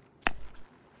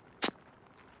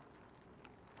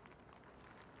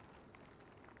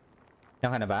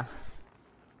 Yan ka na ba?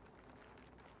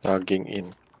 Logging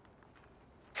in.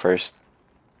 First.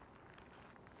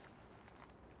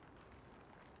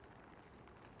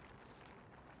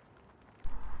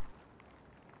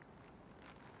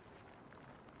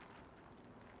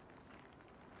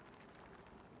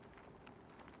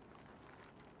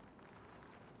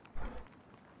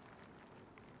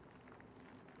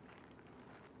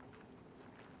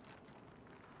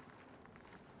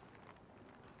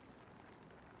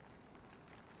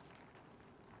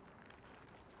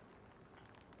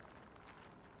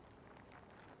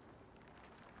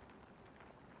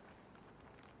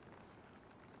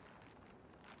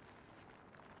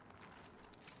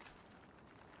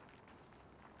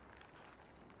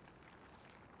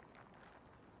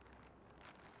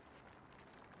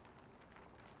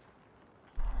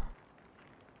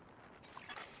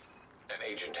 An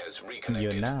agent has Yun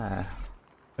reconnected. na.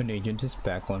 An agent is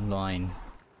back online.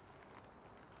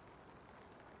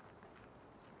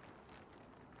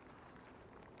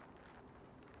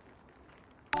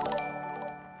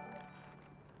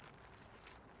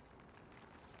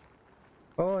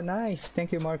 Oh, nice.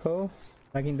 Thank you, Marco.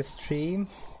 Liking the stream.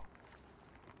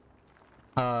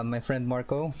 My friend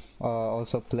Marco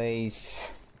also plays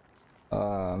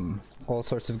all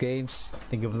sorts of games.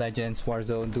 League of Legends,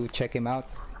 Warzone. Do check him out.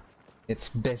 It's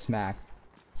Bismack.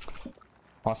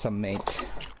 Awesome, mate.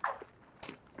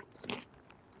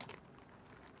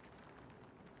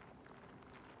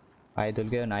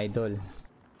 Idol ko yun, idol.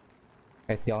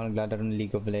 Kahit di ako naglalaro ng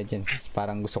League of Legends,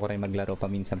 parang gusto ko rin maglaro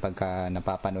paminsan pagka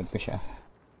napapanood ko siya.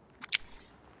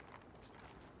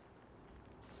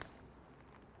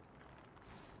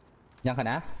 Diyan ka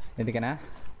na? Ready ka na?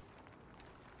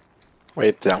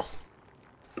 Wait lang.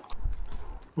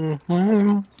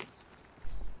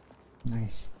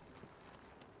 Nice.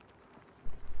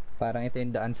 Parang ito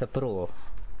yung daan sa pro.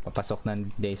 Papasok ng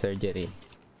day surgery.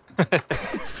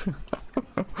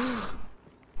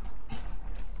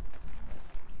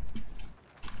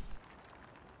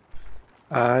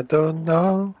 I don't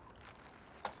know.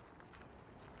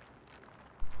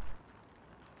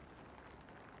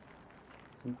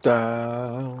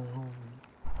 Down.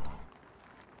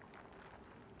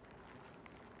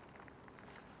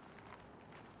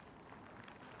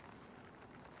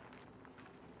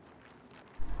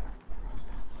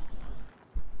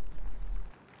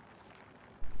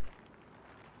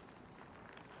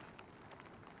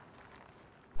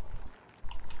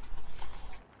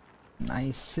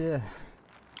 Nice.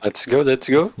 Let's go, let's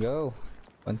go. Go.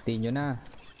 Continue na.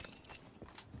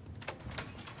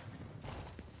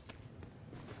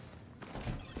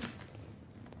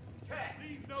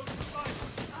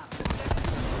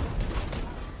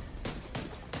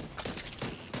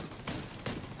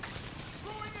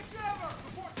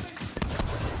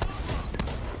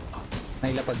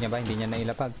 Nailapag niya ba? Hindi niya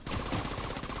nailapag.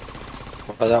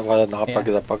 Wala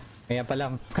nakapaglapag. Kaya pa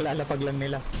lang, kalalapag lang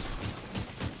nila.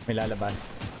 May lalabas.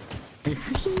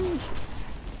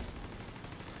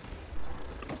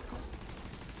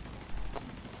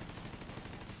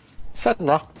 Saan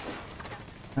na?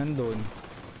 Nandun.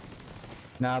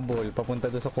 Nabol, papunta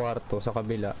doon sa kwarto, sa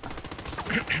kabila.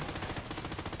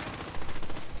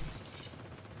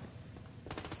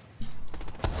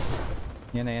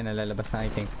 Yan na, lalabas na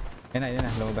I think. Yan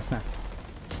na, lumabas na.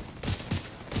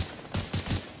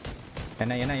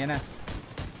 Yan na.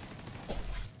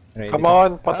 Ready Come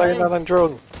on, patayin na ng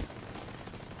drone.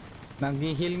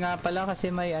 Nag-heal nga pala kasi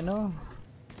may ano.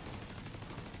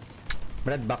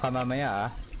 Brad, baka mamaya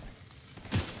ah.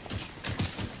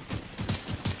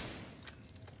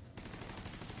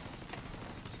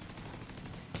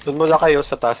 Doon muna kayo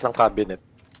sa taas ng cabinet.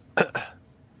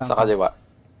 Sa kaliwa.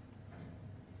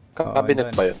 Cabinet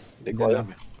dun. ba yun? Hindi ko Dun alam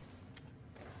eh.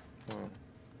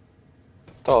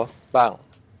 Ito, bang.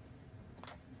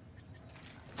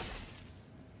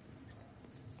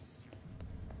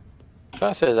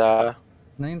 Saan sila?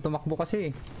 Na yun, tumakbo kasi.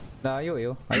 Layo eh.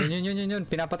 Oh. Ayun, yun.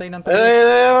 Pinapatay ng Ay,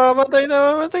 target. mamatay na.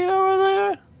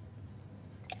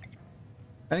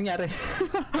 Anong nangyari?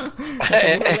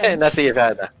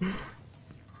 Nasira na.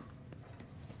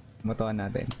 Mutuan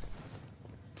natin.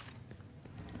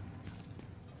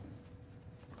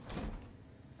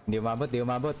 Hindi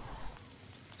umabot.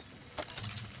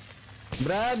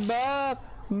 Brad, back!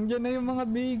 Nandiyan na yung mga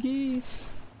biggies.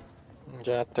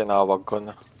 Diyan, tinawag ko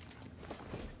na.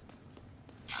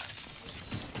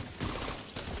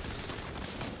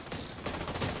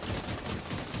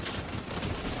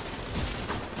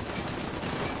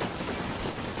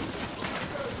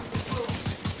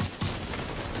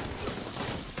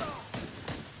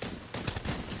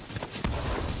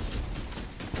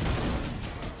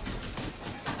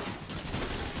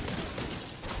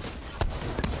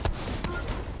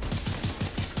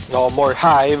 No more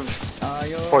hive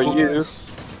Ayos. for you.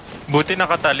 Buti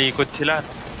nakatalikod sila. No?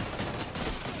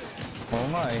 Oo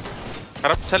nga eh.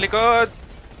 Harap sa likod!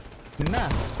 Yun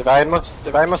na. Tirahin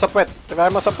mo sa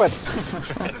puwet.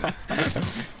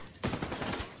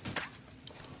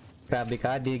 Grabe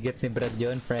ka, di gets ni Brad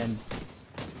yun, friend.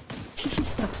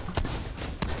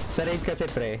 Sa raid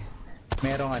kasi pre,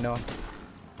 merong ano,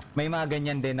 may mga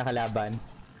ganyan din na kalaban.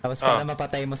 Tapos para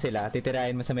mapatay mo sila,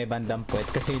 titirahin mo sa may bandang puwet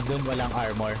kasi doon walang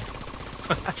armor.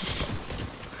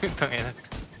 Tangina.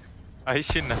 Ayos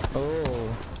yun na. Oh.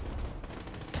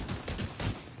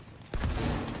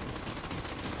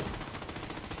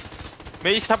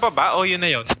 May isa pa ba? O yun na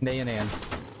yun? Hindi, yun na yun.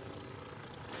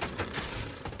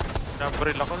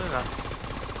 Nabaril ako nun ah.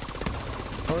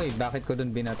 Hoy, bakit ko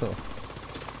doon binato?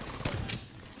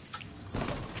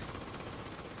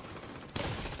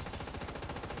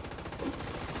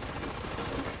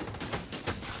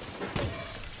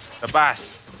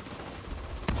 Labas!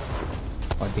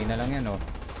 Konti na lang yan, oh.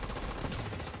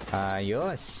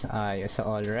 Ayos,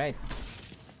 alright.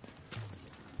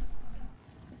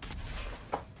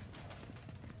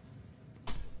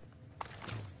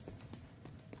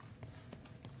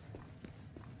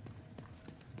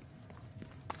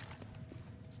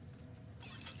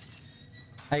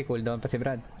 Ay, cooldown pa si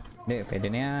Brad. Hindi, pwede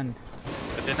na yan.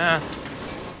 Pwede na.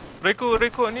 Rico,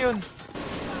 ano yun?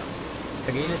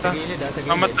 Sa gilid, sa gilid.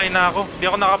 Mamatay na ako. Hindi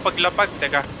ako nakapaglapag.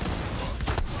 Teka.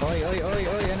 Oy,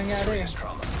 anong nangyari?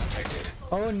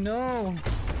 Oh no!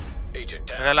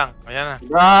 Teka lang. Ayan na.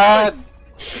 Brad!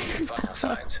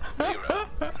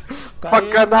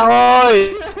 Pagka na,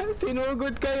 oy!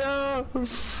 Sinugod kayo!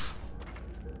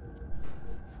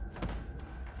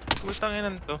 Putang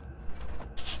inan to.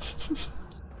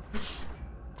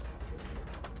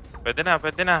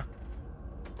 Pwede na.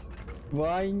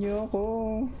 Buhayin niyo ako.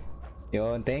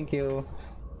 Yun, thank you.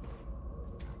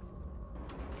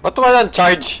 Ba't walang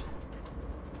charge?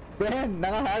 Friend,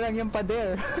 nakaharang yung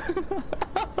pader.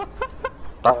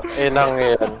 Inang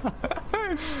yan.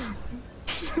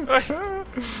 Ay.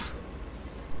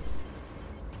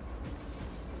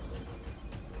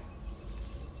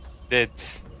 Dead.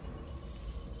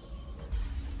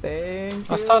 Thank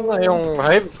you. Nasaan na yung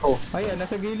hive ko? Ayun,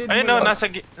 nasa gilid Ayun mo. no,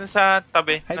 nasa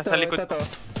tabi. Ay, Nasa likod. Ito.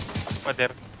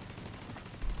 Pader.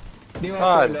 Di mo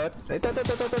Saan? mapulot? Ito.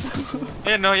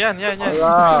 Ayun no, yan.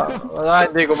 Wala,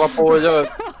 hindi ko mapulot.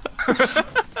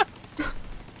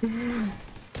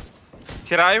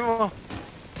 Sirain mo.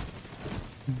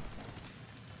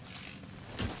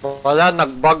 Wala,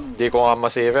 nag-bug. Di ko nga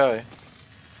masira eh.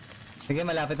 Sige,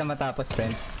 malapit na matapos,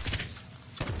 friend.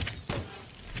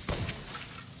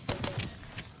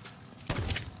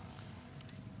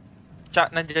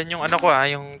 Nandiyan yung ano ko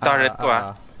yung turret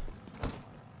ko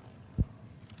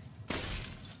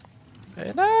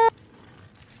Ayun na!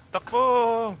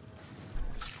 Takbo!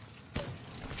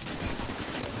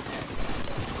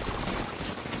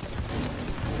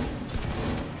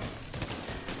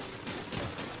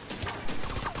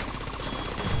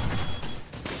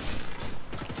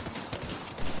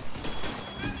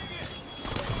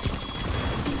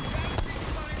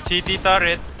 CT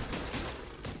turret.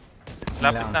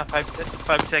 Lapit na,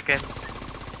 5 seconds.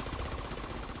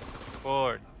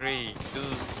 4, 3, 2,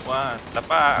 1,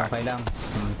 tapak! Okay lang.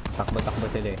 Takbo-takbo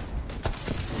sila eh.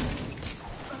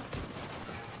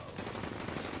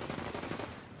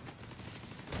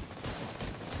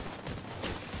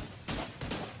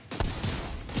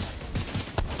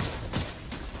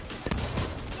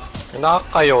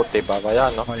 Nakaka-coyote ba?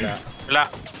 Kaya, no? Wala. Wala.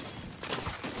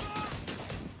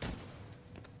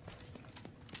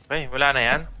 Okay, wala na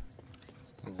yan.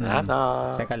 Wala na.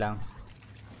 Teka lang.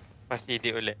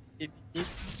 Pa-CD ulit.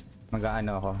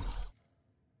 Mag-aano ako.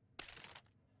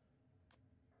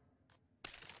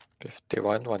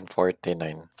 51,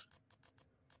 149.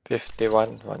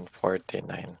 51,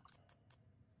 149.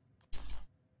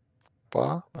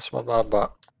 Pa? Mas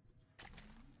mababa.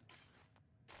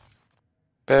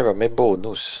 Pero may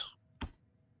bonus.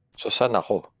 So, saan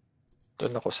ako?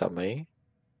 Doon ako sa may...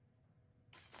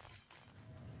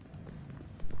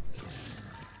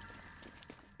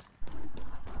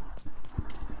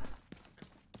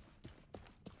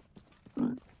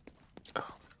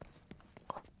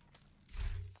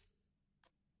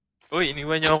 Uy,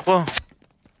 iniwan niyo ako.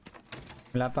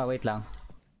 Wala pa, wait lang.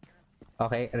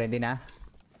 Okay, ready na?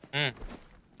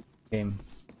 Game.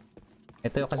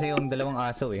 Ito kasi yung dalawang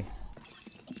aso eh.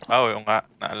 Oo, yung nga.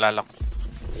 Naalala ko.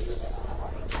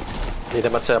 Hindi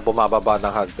naman sila bumababa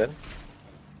ng hagdan.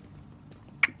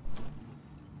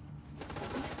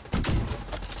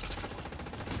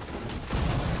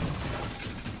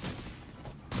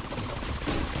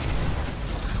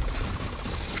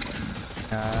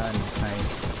 Yan,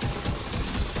 nice.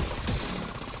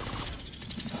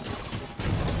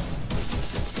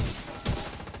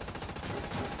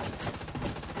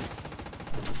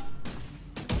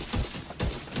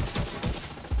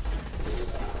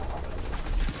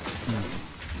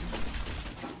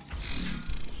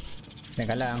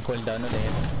 Teka lang, cooldown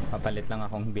ulit. Papalit lang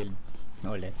akong build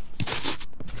ulit.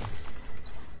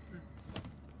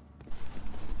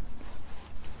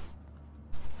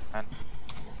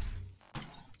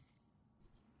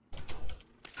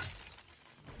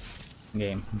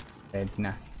 Game, ready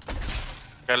na.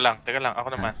 Teka lang, ako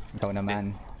naman. Ikaw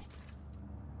naman.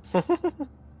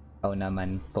 Ikaw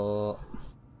naman po.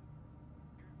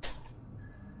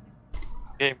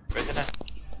 Game, pwede na.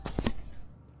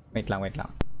 Wait lang, wait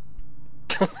lang.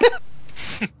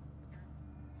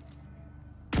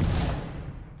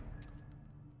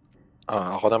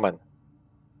 Ako naman.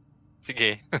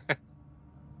 Sige.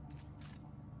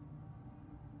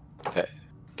 Okay.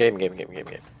 Game.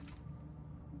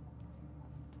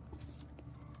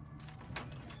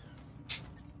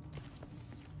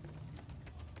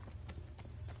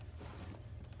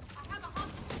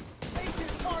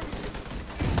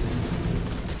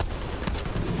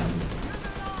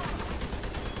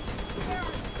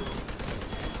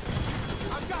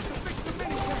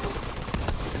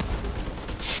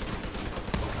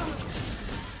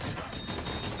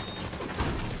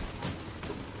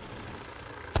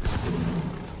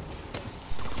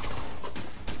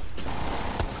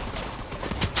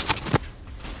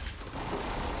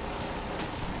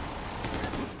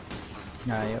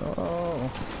 Ayo.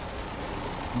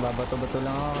 Babato-bato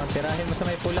lang ako. Tirahin mo sa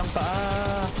may pulang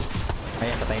paa.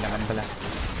 Ayan, patay naman pala.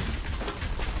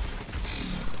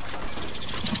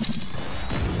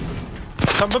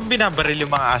 Saan ba binabaril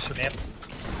yung mga aso na yan?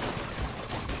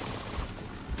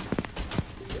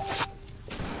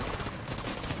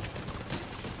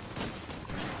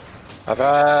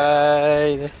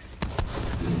 Aray!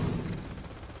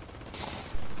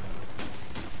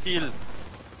 Heal.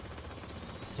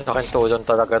 Laking tulong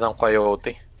talaga ng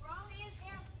coyote.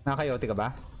 Nakayote ka ba?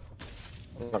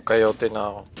 Nag-coyote na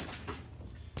ako.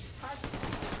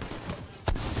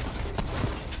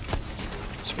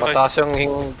 Mas mataas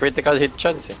yung critical hit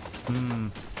chance eh.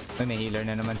 Ay, may healer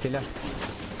na naman sila.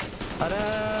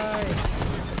 Aray!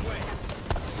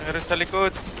 Meron sa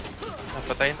likod.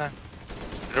 Napatay na.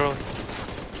 Drone.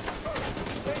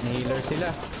 May healer sila.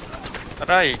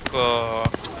 Aray ko.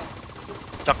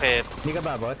 Sakit. Hindi ka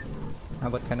ba abot?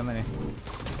 Abot ka naman eh.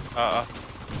 Oo.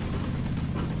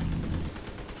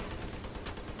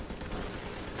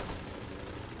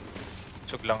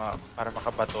 Sug lang ako para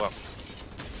makabato ako.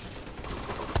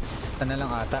 Ito na lang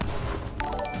ata.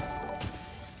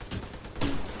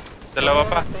 Dalawa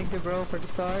pa. Thank you bro for the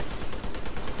start.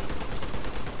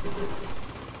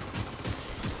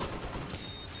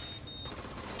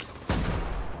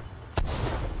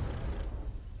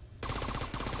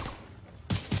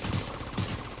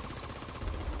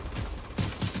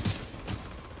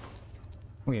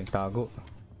 Uy, tago.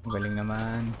 Galing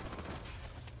naman.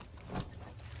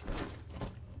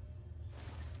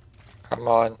 Come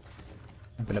on.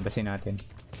 Palabasin natin.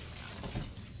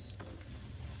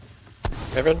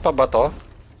 Meron pa ba to?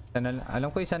 Isa na, alam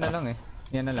ko isa na lang eh.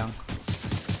 Yan na lang.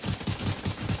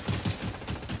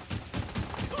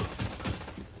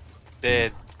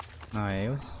 Dead.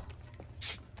 Ayos.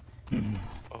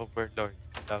 Overlord.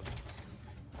 Love.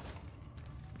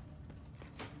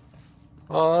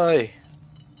 Oy!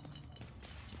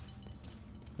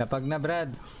 Lapag na,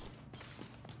 Brad.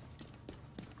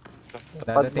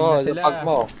 Lapag Dadating mo, na sila. lapag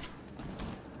mo.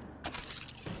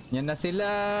 Yan na sila.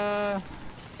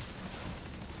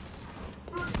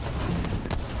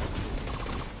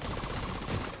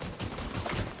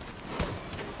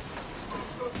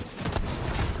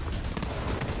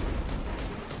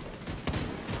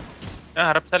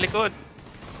 Harap sa likod.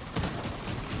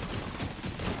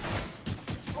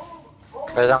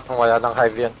 Kailangan wala ng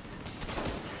hive yan.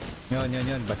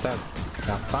 Yun. Basag.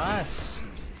 Lakas.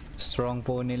 Strong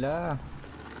po nila.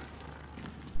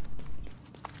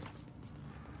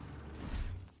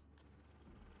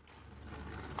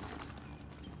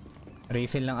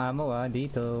 Refill ng ammo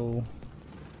dito.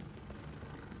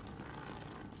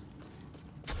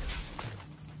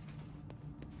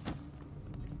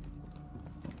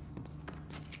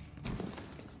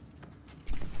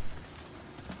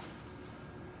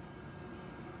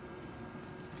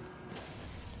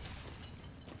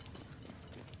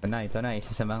 Ito na,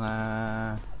 isa sa mga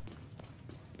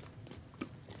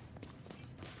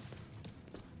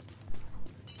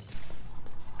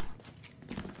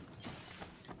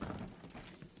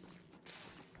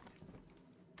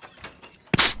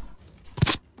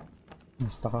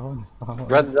Nastuck ako.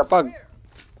 Brad, lapag.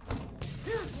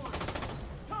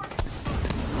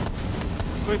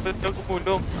 Uy, ba't daw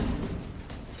kumulong?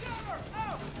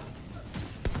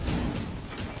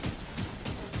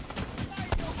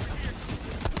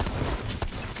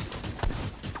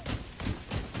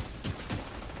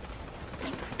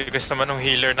 Bigas naman ng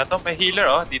healer na to. May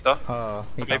healer dito. Oo,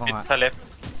 May kita ko pit nga. sa left.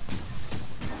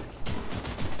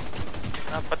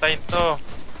 Patayin to.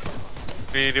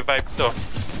 Re-revive to.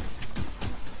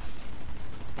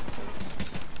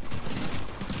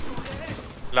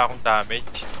 Wala akong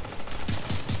damage.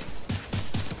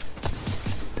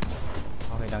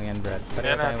 Okay lang yan, Brad.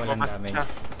 Pareho Ayan na, tayo walang tumakas damage. siya.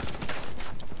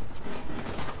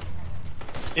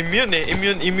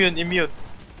 Immune.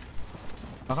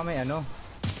 Baka may ano.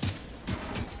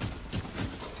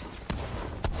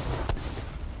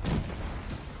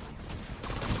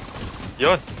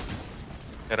 Yun.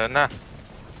 Meron na.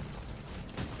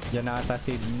 Diyan na ata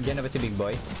si... Diyan na ba si Big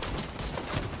Boy?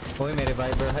 Uy, may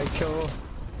reviver hype show.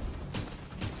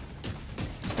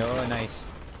 Yo, nice.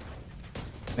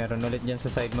 Meron ulit dyan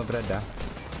sa side mo, Brad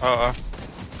Oo.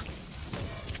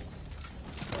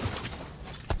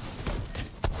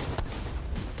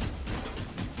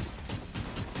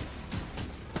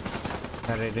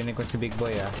 Naririnig ko si Big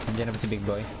Boy Nandiyan na ba si Big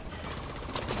Boy?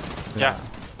 Yeah.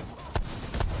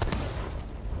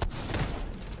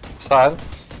 Saan?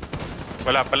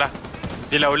 Wala pala.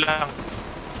 Dilaw lang.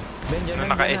 Ben, dyan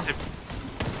Nung naka-SF.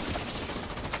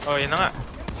 Oh, yun na nga.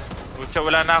 Pucha,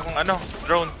 wala na akong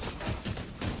drone.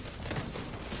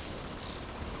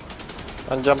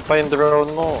 Andiyan pa yung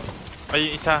drone mo. Ay,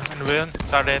 yung isa. Ano ba yun?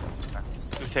 Turret.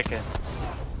 2 seconds.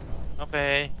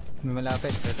 Okay. May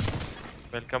malapit.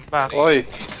 Welcome back. Oy!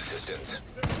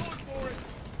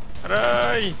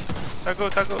 Aray!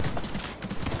 Tago.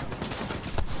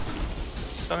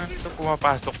 Tangan ito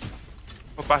pumapasok.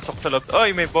 Papasok sa loob.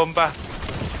 Oy, may bomba.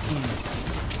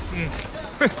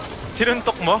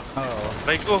 Sinuntok mo? Oo.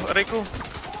 Aray ko.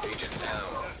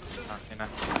 Na.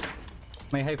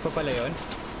 May hype pa pala yun?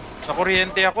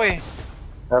 Nakuryente ako eh.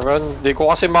 Meron, di ko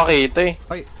kasi makita eh.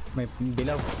 Ay, may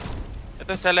dilaw.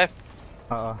 Ito sa left.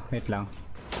 Oo, wait lang.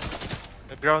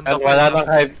 Nag-ground At ako. wala ng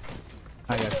hive.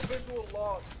 Ayos.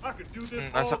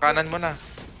 Nasa kanan mo na.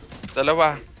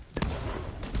 Dalawa.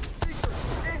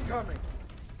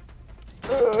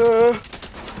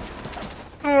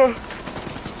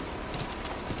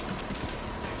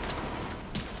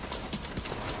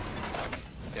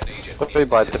 Uy,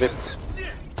 bad trip.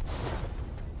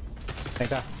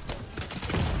 Teka.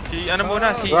 Si ano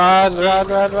muna? Si... Run!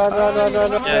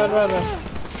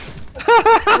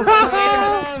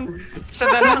 Isa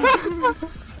na lang.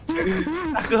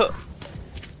 Ako.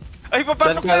 Ay,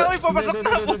 papasok Diyan ka- na! Uy, papasok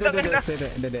na! Putang ina!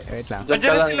 Hindi, wait lang. Diyan Andiyan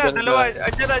ka na lang, sila, diyan ka dalawa. lang.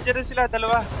 Andiyan na sila,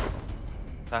 dalawa.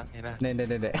 Tangina.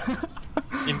 Hindi.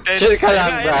 Intense. Chill ka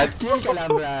lang, Ayan, Brad. Chill ka lang,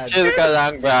 Brad. Chill ka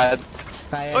lang, Brad.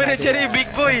 Kaya Uy, natin nandiyan na yan. yung big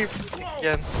boy.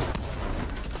 Yan.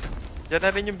 Diyan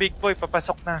na rin yung big boy,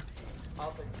 papasok na.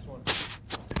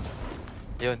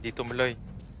 Yun, di tumuloy.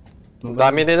 Ang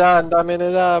dami nila, ang dami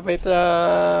nila. Wait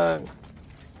lang.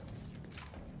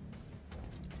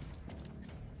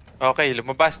 Okay,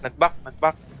 lumabas.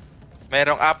 Nag-back.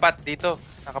 Mayroong 4 dito.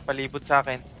 Nakapalibot sa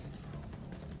akin.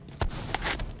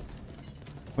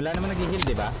 Wala naman nag-heal,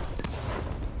 di ba?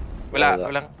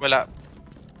 Wala.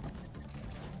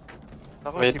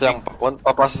 Ako, Wait si lang.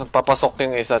 Papasok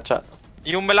yung isa, cha.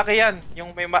 Yung malaki yan.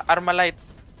 Yung may armalite.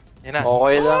 Yan na.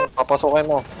 Okay lang. Papasokin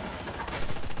mo.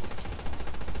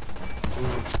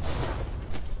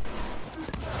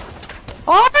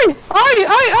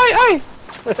 Ay!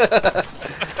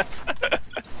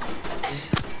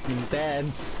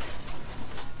 Intense.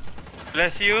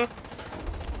 Bless you.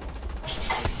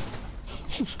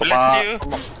 Tuma-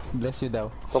 Bless you daw.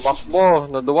 Tumakbo.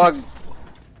 Naduwag.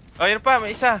 Oh, yun pa.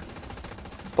 May isa.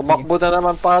 Tumakbo na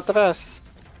naman patras.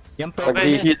 Yung purple,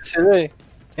 Nag-heal sila eh.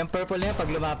 yung purple niya, pag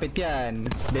lumapit yan,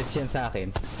 deaths yan sa akin.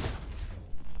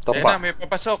 Ito Ayan pa. na, may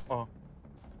papasok. Oh.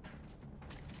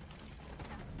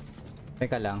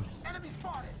 Teka lang.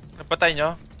 Napatay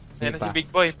nyo? Ayan Hindi na si pa. Big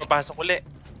Boy. Papasok uli.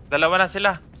 Dalawa na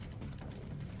sila.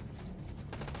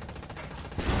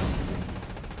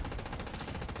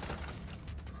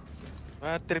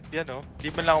 Trip yan, oh.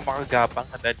 Hindi man lang ako makagapang.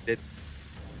 Dead.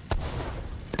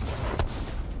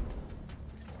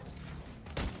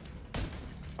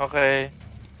 Okay.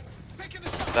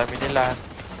 Dami nila.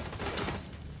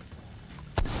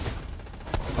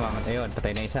 Mamamatay yun,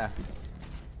 patay na isa.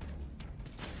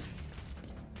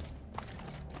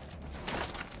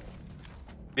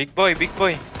 Big Boy.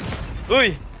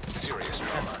 Uy!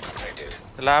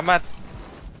 Salamat.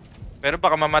 Pero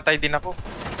baka mamatay din ako.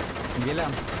 Hindi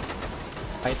lang.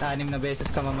 Kahit 6 na beses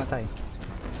ka mamatay.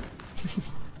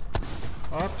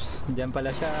 Oops, dyan pala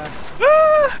siya.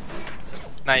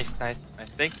 Nice.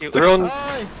 Thank you. Drone.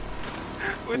 Ay!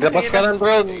 Labas ka ng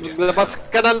drone. Labas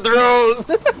ka ng drone.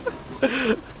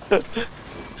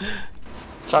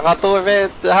 Tsaka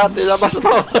turret. Lahat ilabas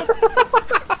mo.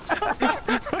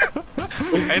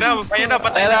 Ayun na,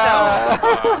 patay na siya.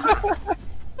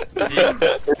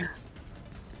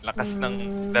 Lakas ng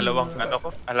dalawang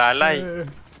alalay.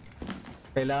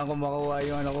 Kailangan ko makuha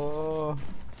yung ano ko.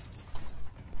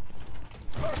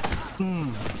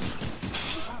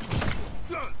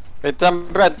 Wait lang,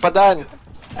 Brad. Padaan.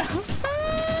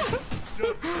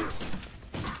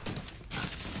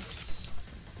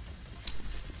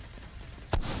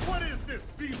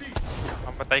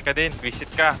 Mamatay ka din, visit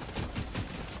ka.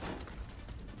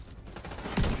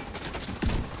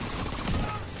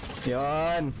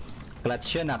 Yon.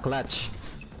 Clutch yun clutch.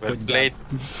 Well Good played.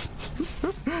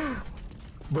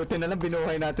 Buti na lang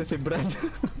binuhay natin si Brad.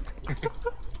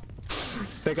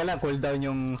 Teka lang, cooldown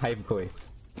yung hive ko eh.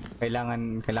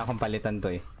 Kailangan kong palitan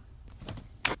to eh.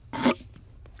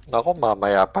 Ako,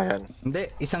 mamaya pa yan.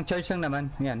 Hindi, isang charge lang naman.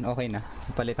 Yan, okay na.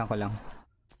 Palitan ko lang.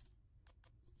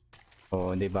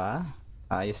 Oh, di ba?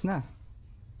 Ayos na.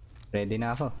 Ready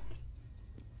na ako.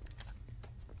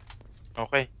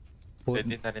 Okay. Bu-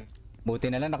 Pwede na rin. Buti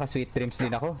na lang naka-sweet dreams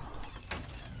din ako.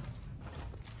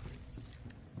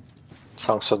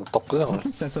 Isang suntok lang.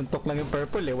 Isang suntok lang yung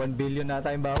purple eh. 1 billion na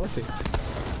tayong bawas eh.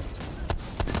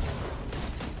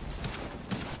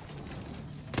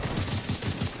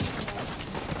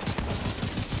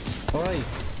 Hoy!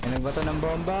 May nagbato ng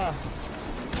bomba!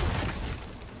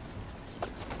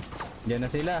 Diyan na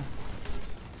sila.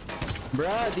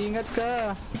 Brad, ingat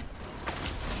ka!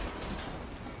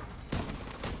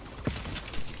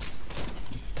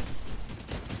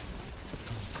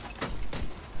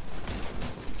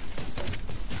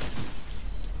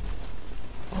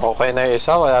 Okay na yung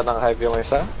isa. Wala nang hive yung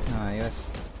isa.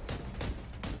 Ayos.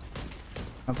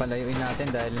 Palayuin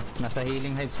natin dahil nasa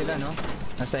healing hive sila, no?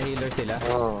 Nasa healer sila.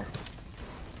 Oh.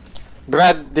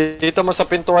 Brad, dito mo sa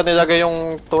pintuan nilagay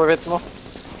yung turret mo.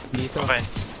 Dito. Okay.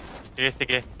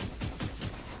 Sige.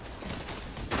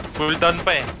 Full down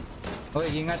pa eh. Hoy,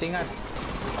 ingat.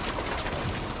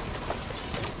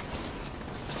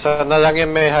 Sana lang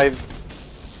yung may hive.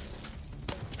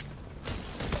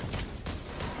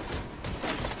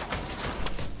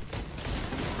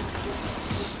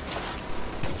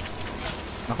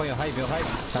 Ako yung hive.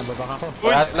 Saan babak ako?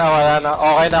 Uy! Wala na.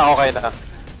 Okay na.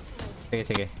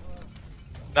 Sige.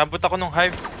 Nabot ako nung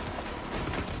hive.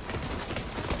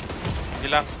 Hindi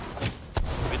lang.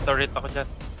 May turret ako dyan.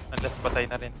 Unless patay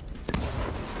na rin.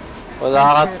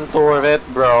 Wala ka turret,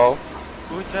 bro.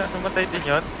 Pucha, namatay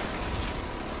din yun.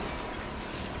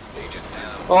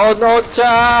 Oh no,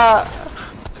 cha!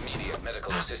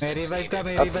 May revive ka,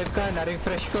 may revive ka.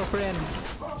 Na-refresh ko, friend.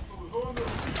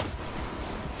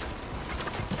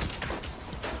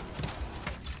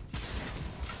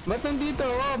 Ba't nandito?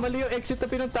 Oh, mali yung exit na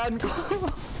pinuntahan ko.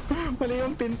 Mali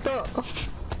yung pinto.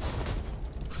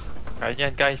 Kaya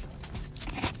yan, guys.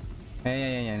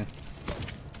 Ayan.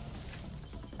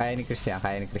 Kaya ni Christian,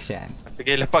 kaya ni Christian.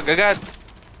 Sige, lapag agad.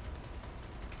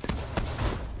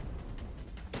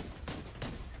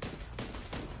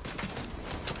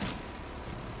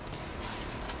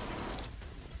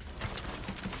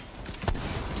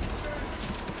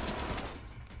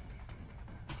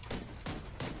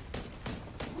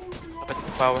 Bakit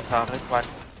bawas sa akin? 1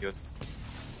 yun.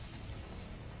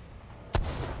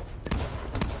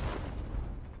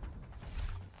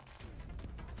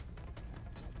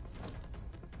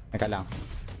 Teka lang.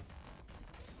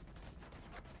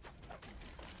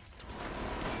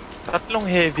 Tatlong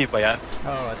heavy ba yan?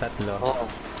 Oo, tatlo. Oo.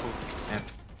 Yan.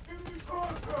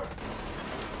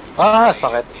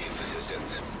 Sakit.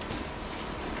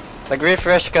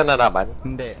 Nag-refresh ka na naman?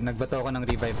 Hindi, nagbato ako ng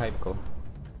revive hype ko.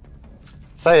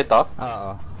 Sa ito?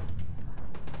 Oo.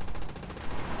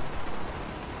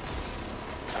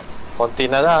 Konti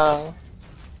na lang.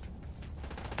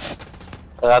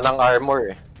 Wala nang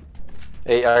armor eh.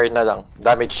 AR na lang.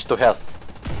 Damage to health.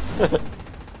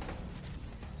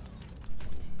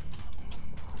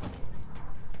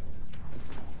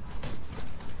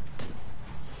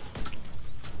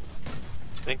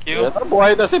 Thank you. Yan,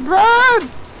 buhay na si Brad!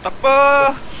 Takbo!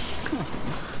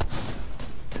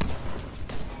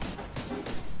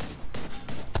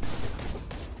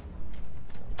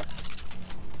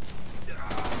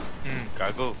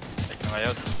 Gago. Take na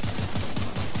ngayon.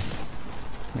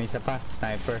 May isa pa,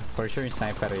 sniper. For sure,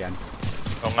 sniper yan.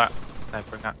 Oo nga.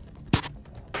 Sniper nga.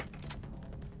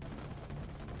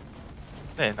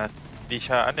 Hindi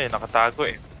siya, nakatago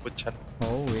eh. Put siya.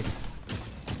 Oo eh.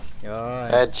 Yun.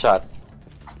 Headshot.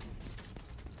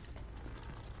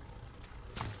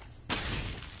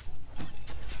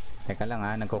 Teka lang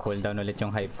ha, nagko-cooldown ulit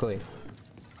yung hype ko eh.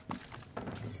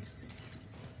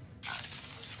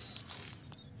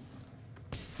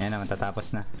 Ayan na,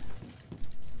 matatapos na.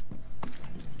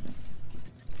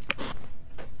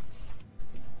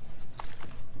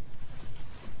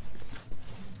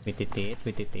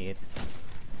 Wititit.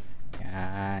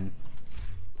 Yan.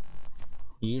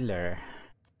 Healer.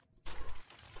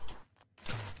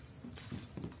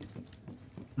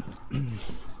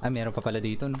 Meron pa pala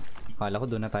dito no. Akala ko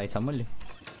doon na tayo sa mall eh.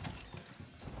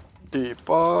 Di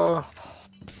pa.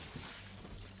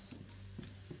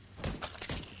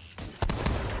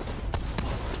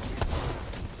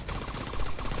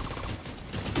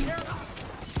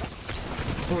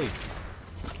 Uy!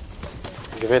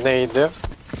 Grenade.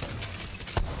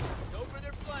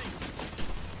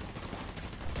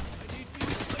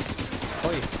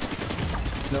 Uy!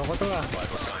 Loko to ah.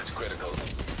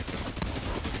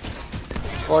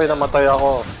 Hoy, namatay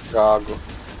ako. Gago.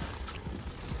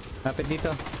 Lapit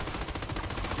dito.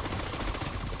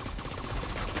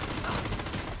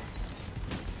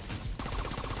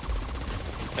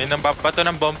 May nambabato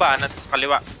ng bomba, nasa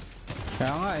kaliwa.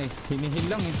 Kaya nga eh,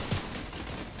 hinihil lang eh.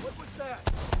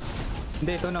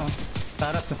 Hindi, ito na oh.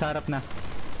 Sarap na.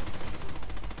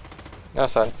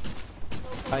 Nasaan?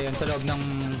 Ayun, sa loob ng...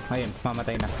 Ayun,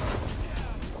 mamatay na.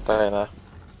 Patay na.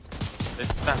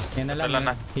 Yan na lang,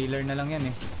 Tala na. healer na lang yan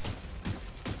eh.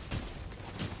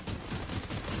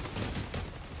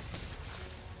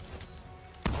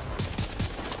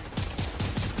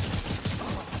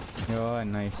 Yun,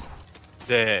 nice.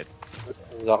 Dead.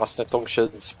 Lakas nitong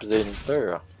shield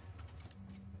splinter ah.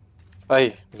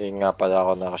 Ay, hindi nga pala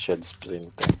ako naka-shield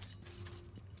splinter.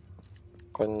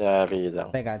 Kunyari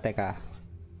lang. Teka.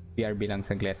 BRB lang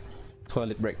saglit.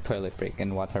 Toilet break,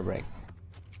 and water break.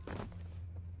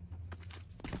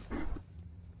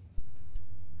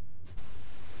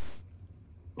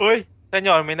 Uy!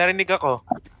 Senyor, may narinig ako.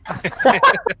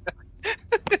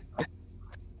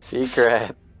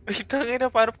 Secret. Uy,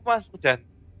 tangina, paano pumasok dyan?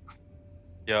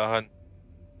 Yan.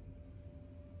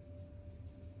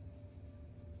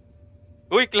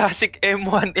 Uy, classic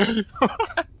M1L.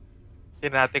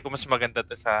 Tingnan natin kung mas maganda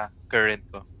to sa current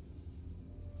ko.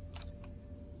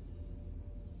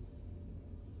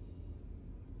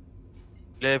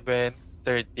 $11,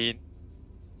 13.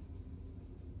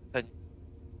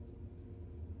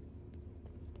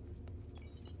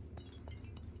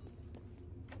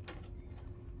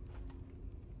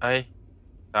 Ay,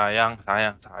 sayang.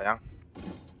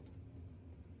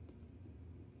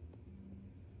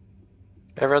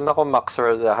 Meron ako max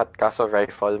roll lahat kaso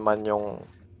rifleman yung...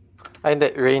 Ay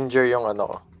hindi, ranger yung ano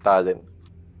ko, talent.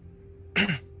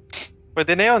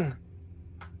 Pwede na yun.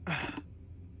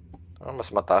 Mas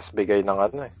mataas bigay ng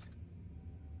ano eh.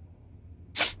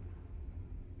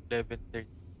 11:30.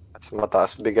 Mas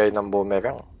mataas bigay ng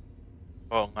boomerang.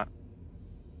 Oo nga.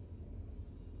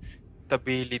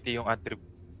 Stability yung attribute.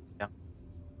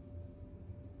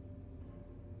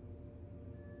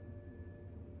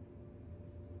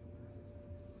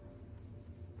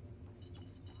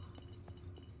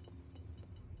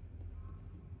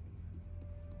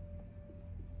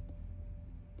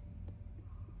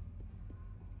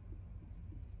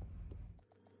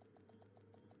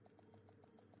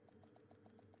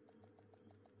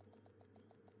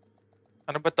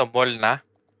 Ano ba to? Mall na?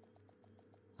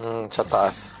 Sa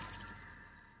taas.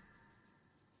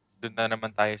 Doon na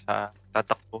naman tayo sa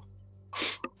tatakbo.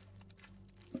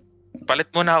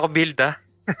 Palit muna ako build ah.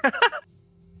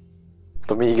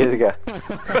 Tumigil ka.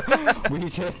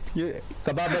 Buisit.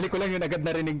 Kababalik ko lang yung agad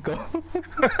narinig ko.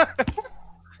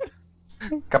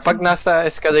 Kapag nasa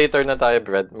escalator na tayo,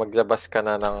 Brad, maglabas ka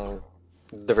na ng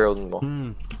drone mo.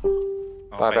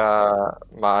 Para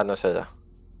maano sila.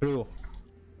 True.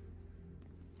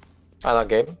 Ano,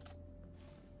 game?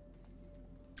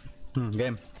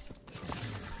 Game.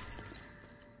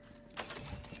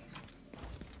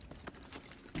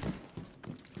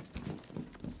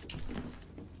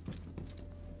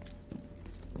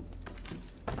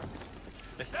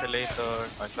 Escalator.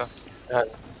 Ito. Yan.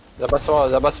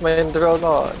 Labas mo yung drone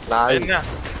mo. Ayun nga.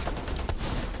 Nice.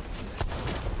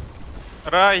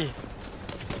 Aray!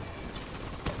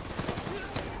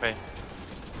 Okay.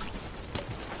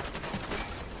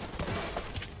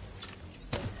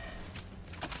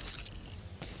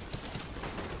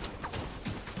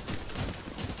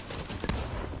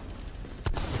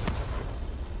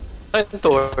 Ano yung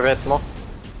turret mo?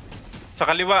 Sa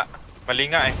kaliwa. Mali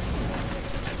nga eh.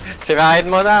 Sirahin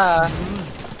mo na.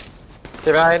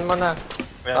 Sirahin mo na.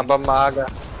 Ayan. Habang maaga.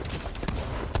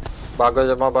 Bago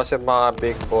lumabas yung mga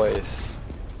big boys.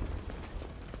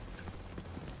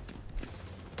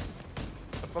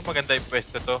 Saan ba maganda yung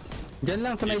pwesto to? Diyan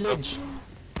lang sa may Dito. ledge.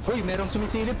 Uy, merong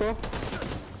sumisilip oh.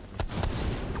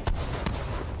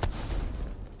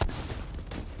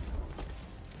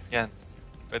 Yan.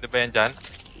 Pwede ba yan dyan?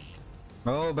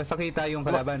 Oo, basta kita yung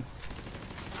kalaban.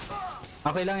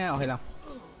 Okay lang yan, okay lang.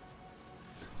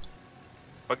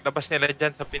 Paglabas nila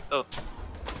dyan sa pinto,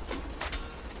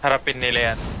 harapin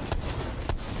nila yan.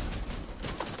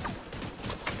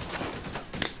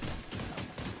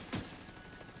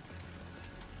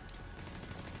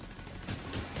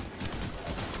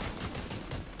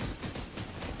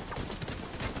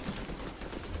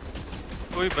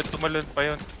 Uy, ba't tumalon pa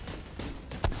yun?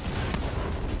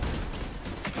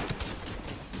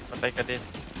 Patay ka din.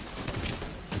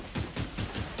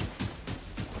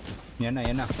 Yan na,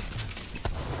 yan na.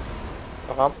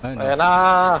 Okay. Ayun, Ayan na!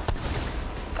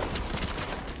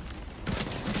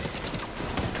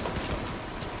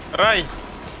 Aray!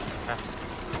 Ah.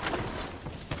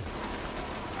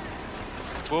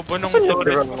 Bobo nung Saan yung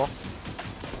turret drone mo. mo?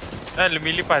 Ah,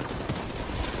 lumilipad.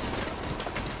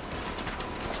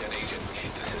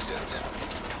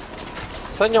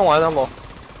 Saan yung ano mo?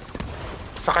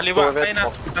 Sa kaliwa, Turret ay na,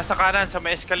 mo. nasa kanan, sa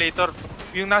may escalator.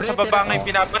 Yung nasa baba nga yung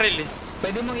pinabaril eh.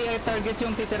 Pwede mong i-target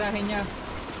yung titirahin niya.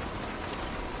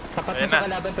 Tapat mo Ayan sa na.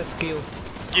 kalaban, tas Q.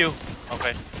 Q.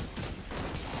 Okay.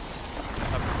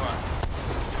 Sabi ko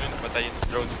yun, napatay yung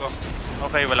drone ko.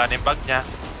 Okay, wala na yung bag niya.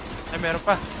 Ay, meron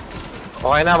pa.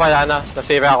 Okay na, wala na.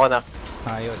 Nasira ako na.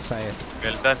 Ayos, ayos.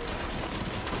 Well done.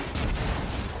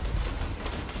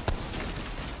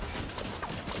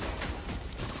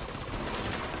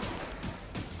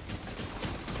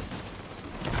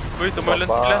 Uy, tumalon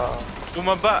Baba. sila.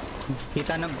 Tumaba.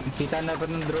 Kita na ba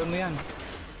ng drone mo yan?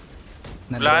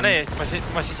 Wala na eh.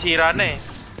 Masisira na eh.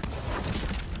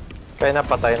 Kaya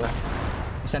napatay na.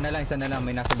 Isa na lang.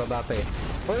 May nasa baba pa eh.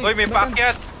 Uy, may laban.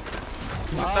 paakyat.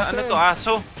 Puta, ano to?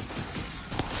 Aso.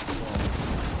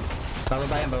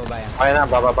 Bababa yan. Okay na,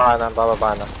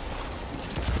 bababa na.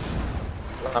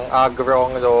 Ang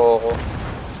agro ang loko.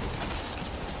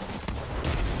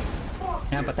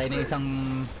 Yan, patay na isang...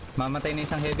 Mamatay na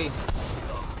isang heavy.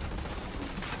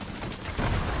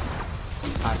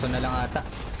 Aso na lang ata.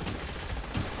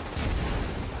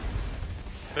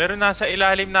 Pero nasa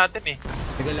ilalim natin eh.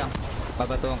 Sige lang.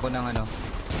 Babatuan ko ng ano.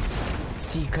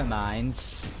 Seeker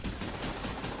Mines.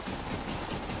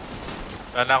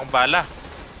 Wala na akong bala.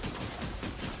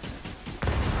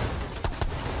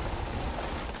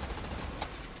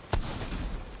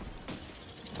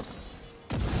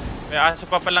 May aso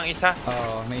pa palang isa.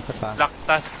 Oo, may isa pa. Black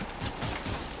task.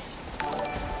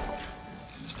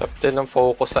 Captain ng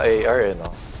focus sa AR, eh, no?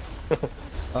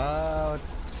 Wow.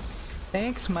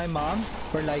 Thanks, my mom,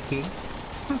 for liking.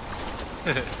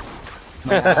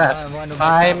 One of my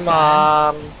Hi, top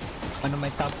Mom! fan. One of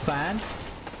my top fan.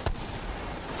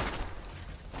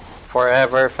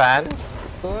 Forever fan?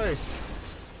 Of course.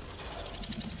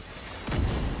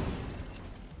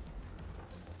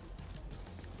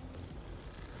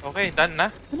 Okay, done na.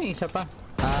 Ano yung isa pa?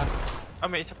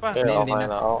 May isa pa. Okay, Hindi okay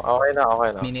na. na. Okay na.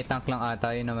 Mini-tank lang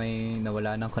ata yun na may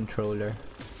nawala ng controller.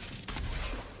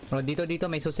 Oh, dito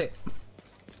may susi.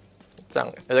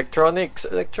 Lang. Electronics.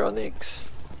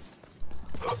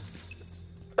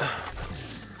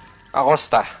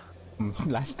 Acosta.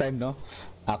 Last time, no?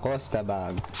 Acosta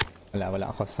bag. Wala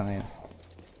Acosta ngayon.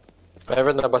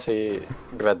 Meron na ba si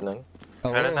Brad nun?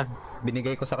 Oo, Meron na.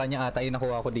 binigay ko sa kanya ata yung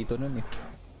nakuha ko dito nun eh.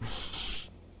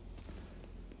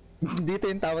 Dito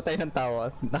yung tawa tayo ng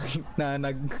tawa.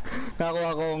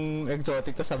 Nakakuha kong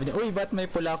exotic, to sabi niya, uy, ba't may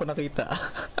pula ako nakita?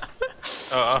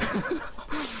 Oo.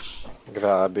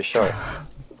 Grabe siya.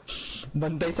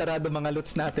 Bantay sarado mga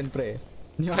loots natin, pre.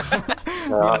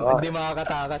 Hindi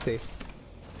makakatakas eh.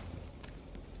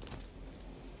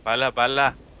 Bala.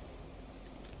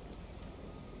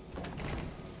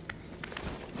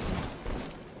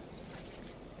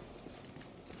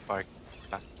 Park.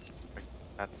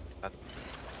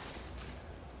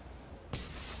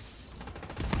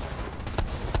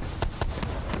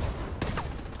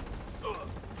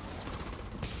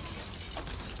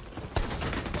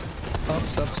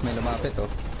 Ops, may lumapit oh.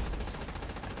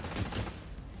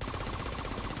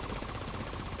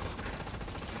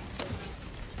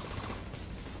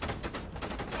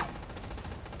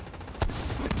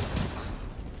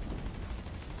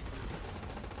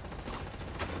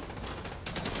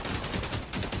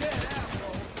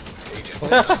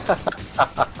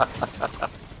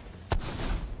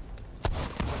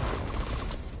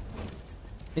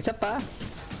 Isa pa.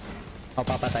 Ako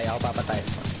papatay.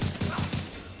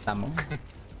 Tamo.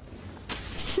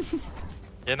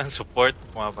 Yan ang support,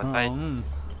 pumapatay.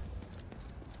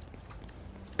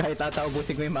 Kahit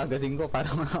tataubusin ko yung magazine ko,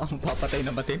 parang papatay na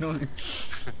matino.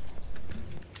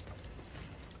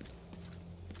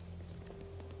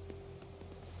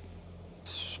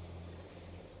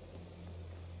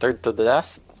 Third to the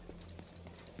last.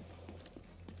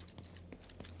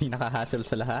 Pinaka-hassle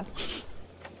sa lahat.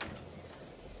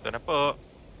 Ito na po.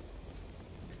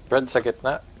 Brad sa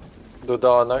gitna. Do the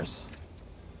honors.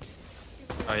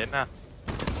 Oh, yan na.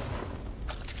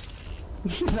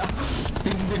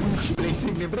 Tinding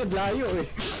placing ni Brad, layo eh.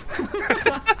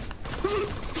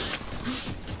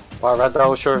 Para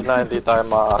daw sure na hindi tayo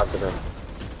ma-aggro.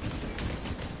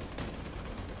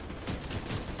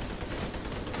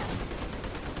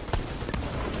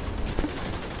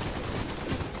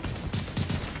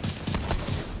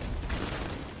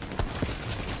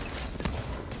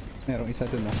 Merong isa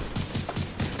dun ah.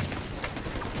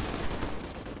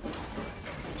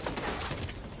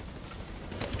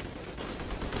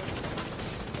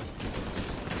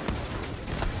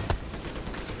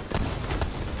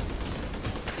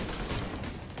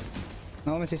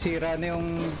 No, masisira na yung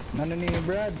ano ni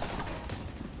Brad.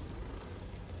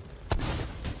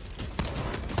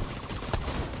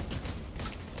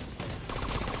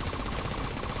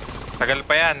 Tagal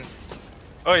pa yan.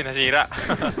 Oy, nasira.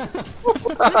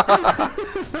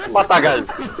 Matagal.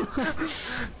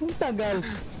 Ang tagal.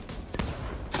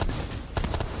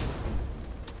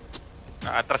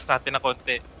 Atras natin na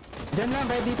konti. Diyan lang,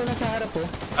 kaya dito lang sa harap oh.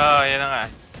 Oh, yan na nga.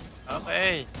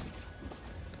 Okay.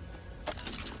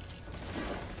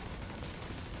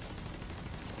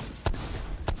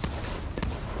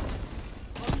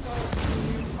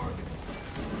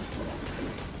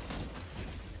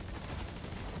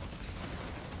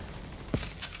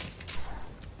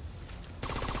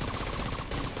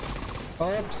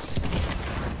 Oops.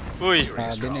 Uy,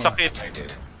 Din eh. sakit.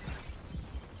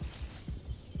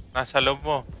 Nasa loob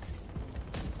mo.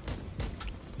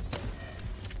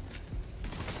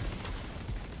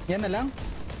 Yan na lang.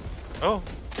 Oh,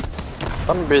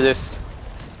 Ang bilis.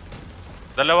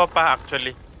 dalawa pa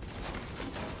actually.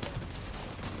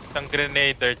 Isang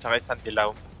grenader tsaka isang dilaw.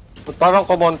 Parang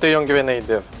kumonte yung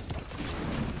grenade.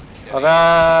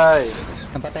 Aray!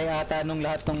 Napatay ata nung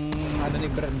lahat ng ano ni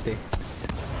Brad eh.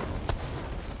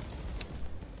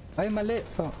 Ay, mali.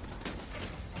 Oh.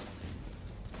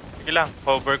 Sige lang,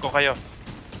 cover ko kayo.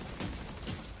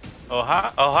 Oha.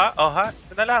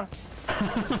 Ito na lang.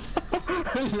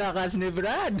 Lakas ni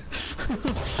Brad.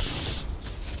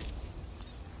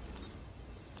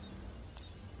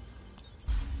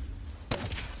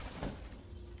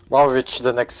 Wow, reach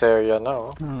the next area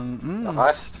na, oh.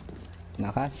 Lakas.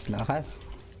 Lakas.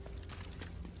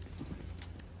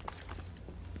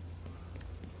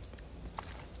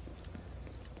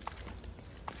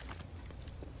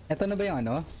 Ito na ba yung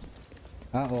ano?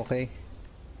 Ah, okay.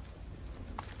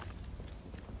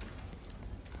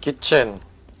 Kitchen.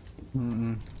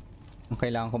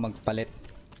 Kailangan ko magpalit.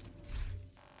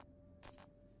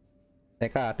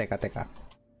 Teka.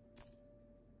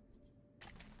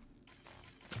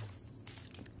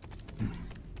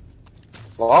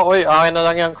 Wow, uy, akin na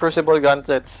lang yung Crucible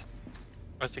Gauntlets.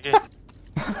 O sige.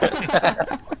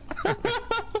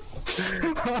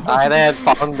 Akin na yan,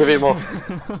 foundry mo.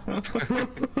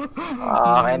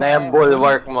 Akin na yan,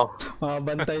 bulwark mo.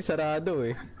 Bantay sarado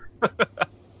eh.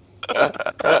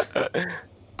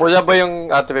 Pula ba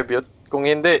yung attribute? Kung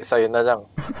hindi, sa'yo na lang.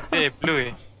 Hindi, blue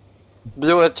eh.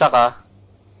 Blue at saka?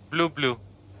 Blue.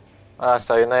 Ah,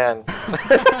 sa'yo na yan.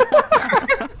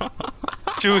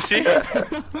 Juicy.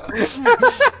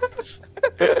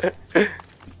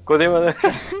 Kunin mo na.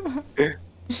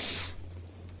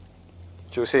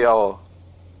 Juicy ako.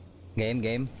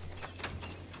 Game.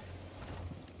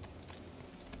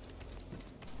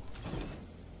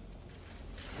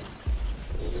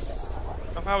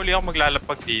 Nakahuli ako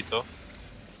maglalapag dito.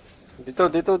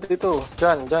 Dito.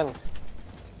 Diyan.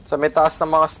 Sa may taas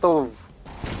ng mga stove.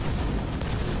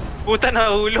 Puta,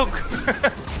 nahulog.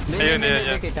 Ayun.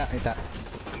 Kita.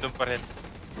 Nandun pa rin.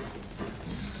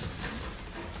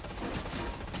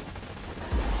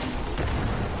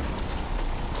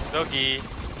 Doggy.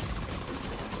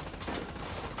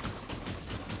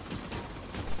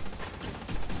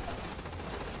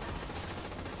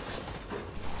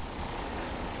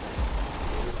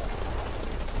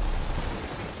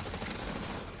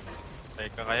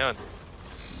 Teka ngayon.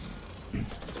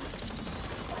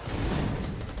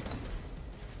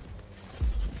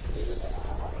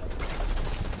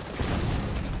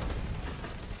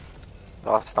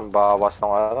 Lakas ng bawas ng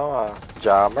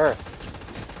jammer.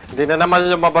 Hindi na naman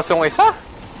lumabas yung isa.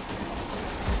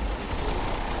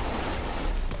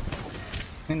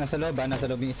 Nasa loob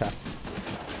yung isa.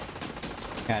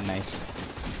 Yan, nice.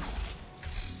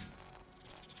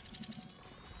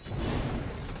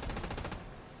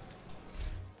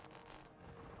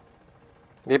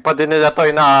 Hindi pa din nila to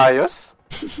inaayos.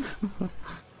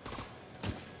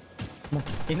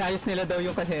 Inayos nila daw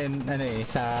yung kasi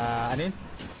sa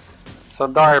Sa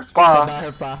DARPA. Sa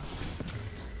DARPA.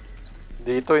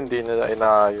 Dito hindi nila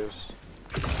inaayos.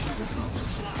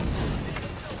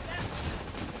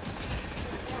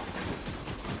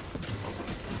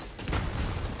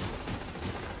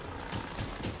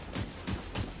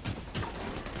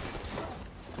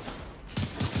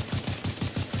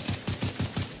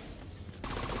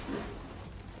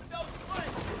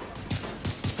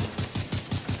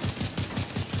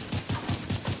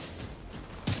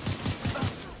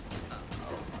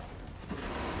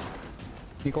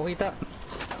 Hindi ko kita.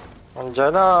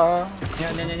 Andiyan na.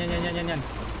 Yan.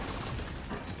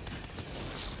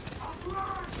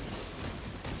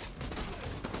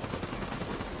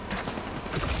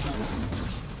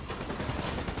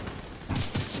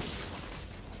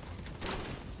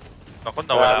 Ako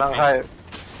nawala Wala nang pa. hive.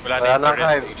 Wala Wala na nang yung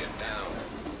hive.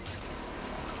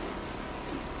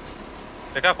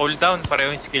 Teka, cooldown.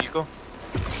 Pareho yung skill ko.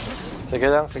 Sige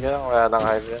lang. Wala nang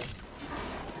hive yan.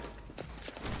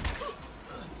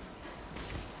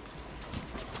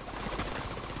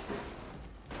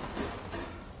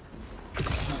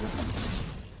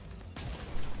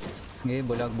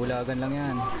 Bulag-bulagan lang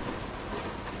yan.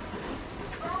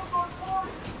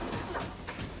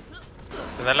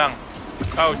 Ito na lang.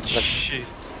 Ouch! Shit.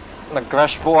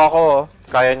 Nag-crash po ako.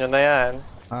 Kaya nyo na yan.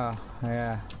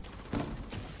 Yeah.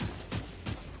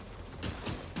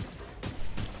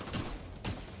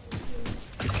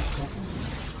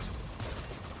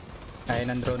 Kaya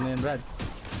ng drone mo yun, Brad.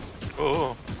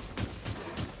 Oo.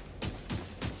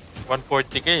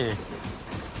 140k eh.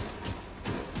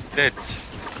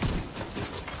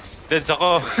 Deads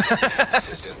ako.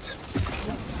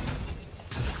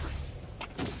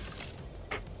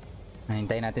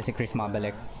 Hintayin natin si Chris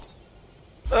mabalik.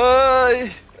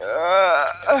 Ay!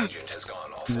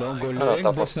 Galing,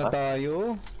 tapos boss na na?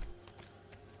 tayo.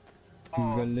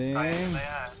 Galing.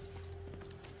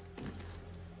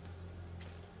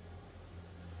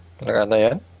 Naka na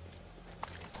yan?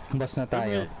 Boss na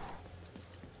tayo.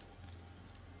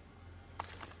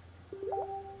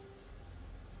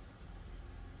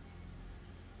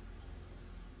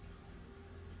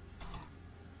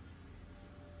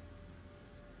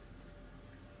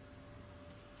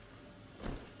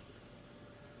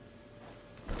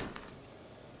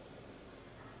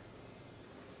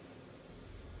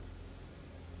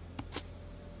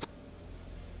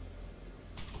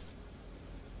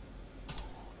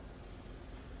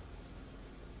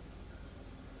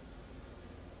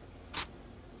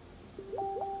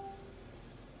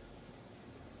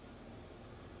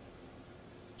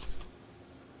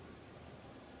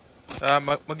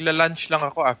 Magla-lunch lang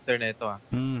ako after nito ah.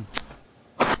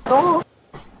 No!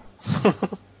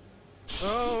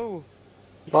 Oh!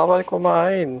 Bawal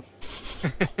kumain.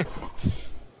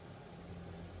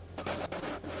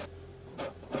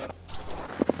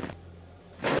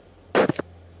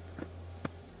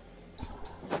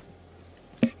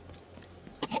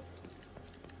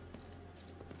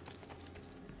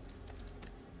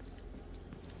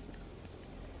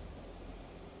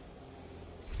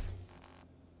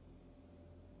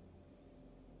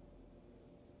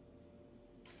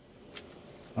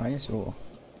 Ayos, oo.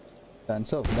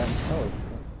 Dance off, dance off.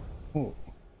 Oo.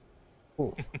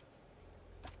 Oo.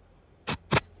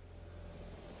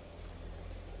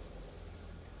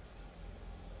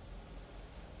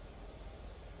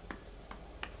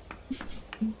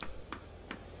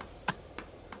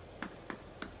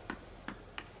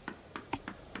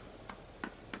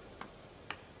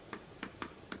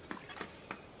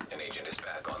 An agent is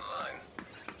back online.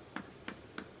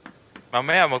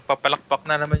 Mamaya, magpapalakpak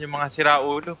na naman yung mga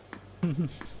siraulo.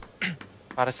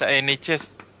 Para sa NHS.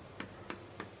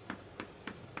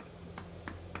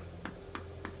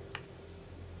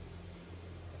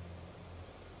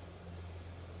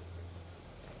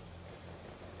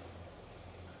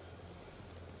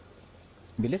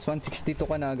 Bilis, 162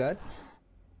 ka na agad.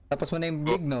 Tapos mo na yung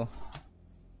league, no?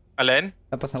 Alin?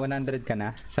 Tapos na 100 ka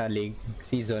na sa league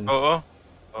season. Oo.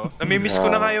 Oh, namimiss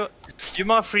ko na nga yung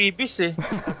mga freebies eh.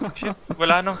 Shit,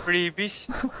 wala nang freebies.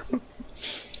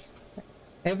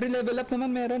 Every level up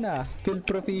naman meron ah. Field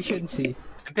proficiency.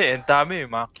 Hindi, ang dami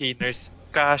yung mga keeners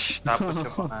cash, tapos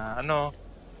yung mga name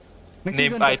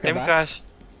Nag-season pass ka item ba? cash.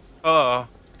 Oo.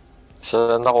 Sa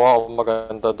nakuha ko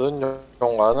maganda dun,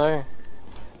 yung ano eh.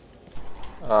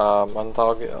 Ano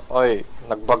tawag? Oy,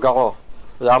 nagbag ako.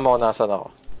 Wala mo kung nasan ako.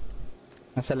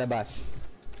 Nasa labas.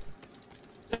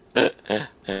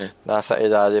 Nasa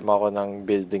ilalim ako ng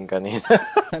building kanina.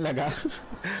 Talaga?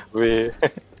 Weird.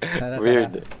 Tara, tara.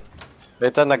 Weird.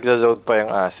 Ito, nagla-load pa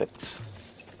yung assets.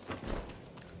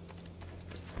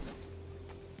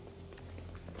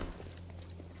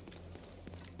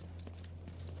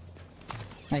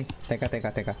 Ay, teka.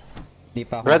 Di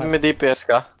pa ako. Brad, may DPS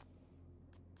ka?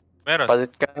 Meron.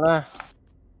 Palit ka na.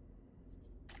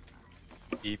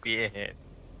 DPS.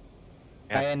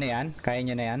 Kaya na yan? Kaya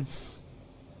nyo na yan?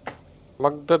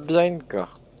 Magbe-blind ka.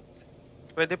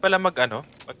 Pwede pala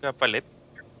magpapalit.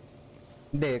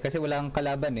 Hindi, kasi wala kang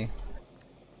kalaban eh.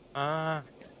 Ah,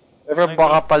 Pero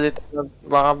baka palit,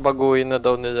 baka baguhin na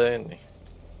daw nila yun eh.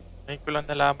 ngayon ko lang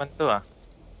nalaman to ah.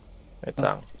 Wait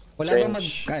lang. Wala bang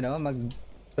Change.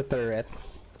 turret?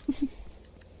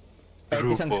 Kahit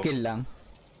Grupo. isang skill lang.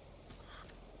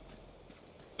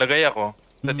 Lagay ako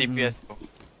sa DPS ko.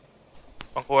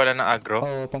 Pangkuha lang ng agro.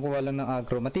 Oo, pangkuha lang ng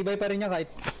agro. Matibay pa rin niya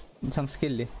kahit isang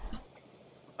skill eh.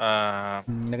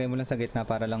 Lagay mo lang sa gitna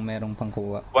para lang merong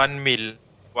pangkuha. 1 mil.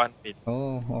 1 mil.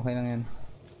 Oo, okay lang yan.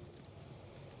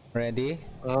 Ready?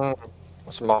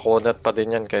 Mas makunat pa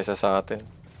din yan kaysa sa atin.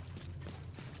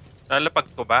 Lalapag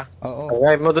ko ba? Oo,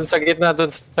 Lagay mo dun sa gitna,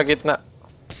 dun sa gitna.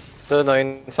 Doon o,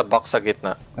 yung sa box sa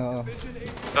gitna. oo.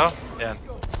 Ito? Yan.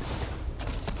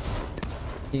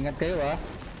 Ingat kayo ah.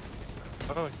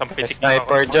 Oh, isang May pitik na ako.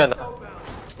 sniper dyan.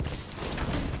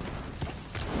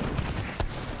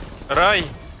 Aray!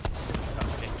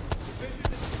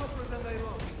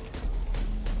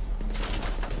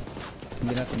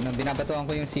 Binabatuan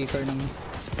ko yung seeker ng...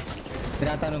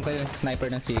 Tinatanong ko yung sniper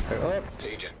ng seeker. Oh!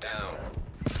 Agent down.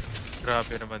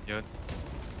 Grabe naman yun.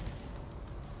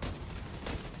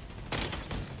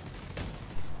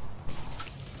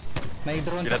 May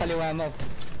drone sa kaliwa mo.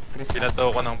 Chris.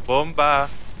 Pinato ko ng bomba.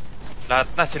 Lahat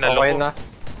na, sinalo Okay ko. na.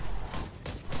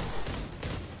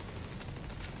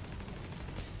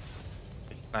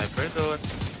 Sniper doon.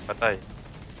 Patay.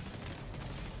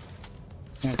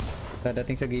 Yan.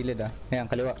 Dadating sa gilid ah. Ayan,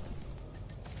 kaliwa.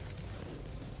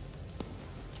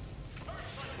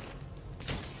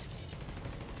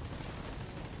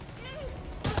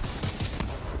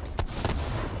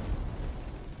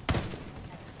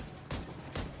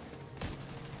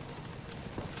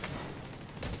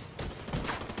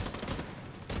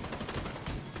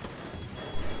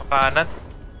 Kanan.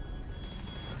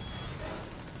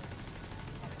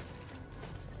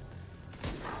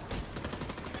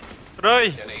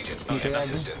 Roy! An agent Dito needing yan.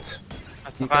 assistance.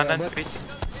 At sa Dito kanan, abot. Chris.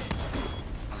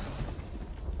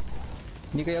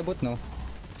 Hindi kayo abot no?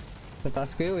 Sa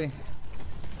taas kayo eh.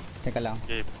 Teka lang.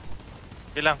 Okay.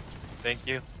 Okay lang. Thank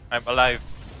you. I'm alive.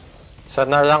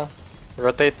 Sana lang.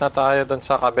 Rotate na tayo dun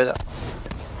sa kabila.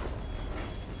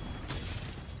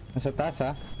 Nasa taas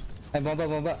ha. Ay,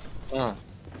 bomba.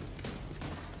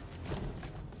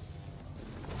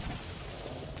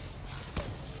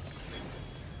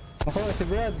 Ako, si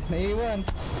Brad, naiiwan.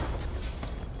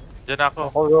 Diyan ako.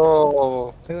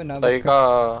 Ayun, Tay ka.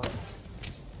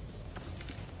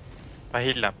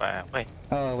 Pahil na pa. Okay.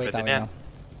 Oh, wait Pwede lang, na yan. wait lang.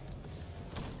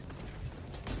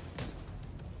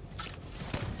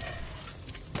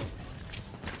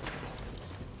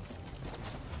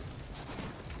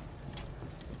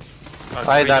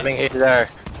 Ay, daming healer.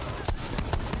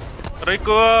 Aray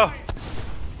ko!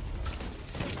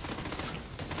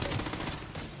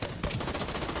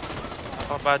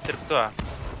 Bad trip to ah.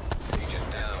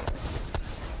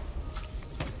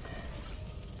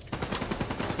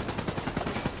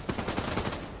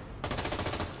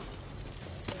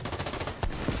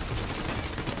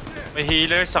 May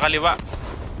healer sa kaliwa.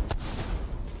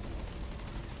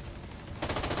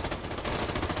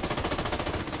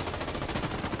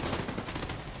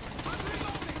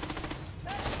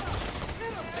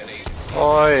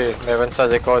 Oy, meron sa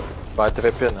likod. Bad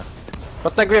trip yun ah.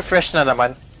 Ba't nag-refresh na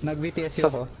naman? Nag-BTS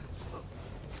ako.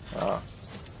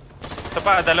 Ito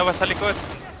pa, dalawa sa likod.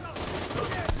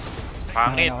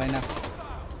 Pangit. Okay na.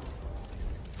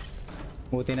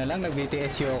 Buti na lang,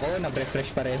 nag-BTS ako.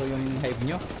 Nag-refresh pareho yung hive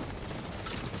nyo.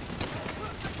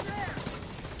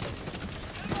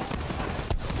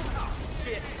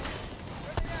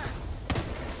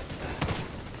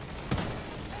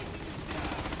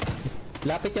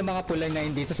 Lapit yung mga pulay na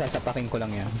yun dito, sasapakin ko lang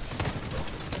yan.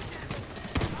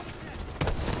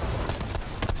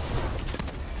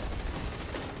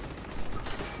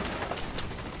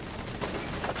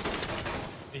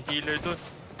 May healer dun.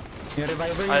 Yung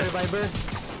reviver, Ay. yung reviver.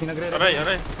 Yung nagre-revive. Aray,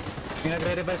 aray. Yung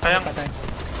nagre-revive, Kaya- patay.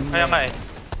 Kaya nga eh.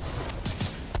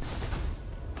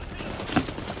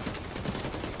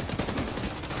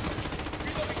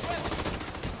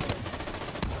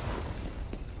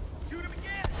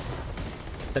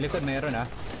 Sa likod mayroon ah.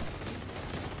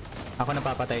 Ako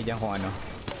napapatay dyan kung ano.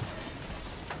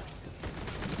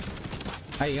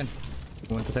 Ay, yun.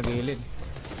 Pumunta sa gilid.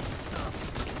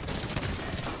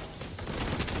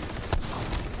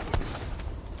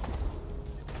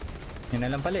 Yun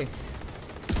na lang pala eh.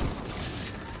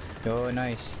 Yo,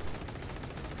 nice.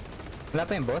 Wala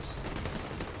pa yung boss?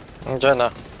 Andiyan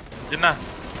ah. Diyan na.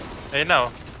 Ayun na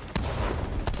oh.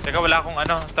 Teka, wala akong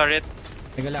ano, turret.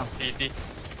 Tiga lang. CD.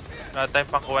 Wala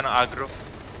tayong pangkuha ng aggro.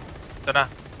 Ito na.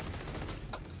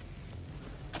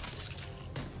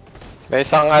 May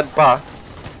isang ad pa.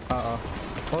 Oo.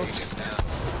 Oops.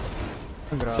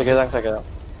 Grabe. Sige lang, sige lang.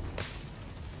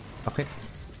 Okay.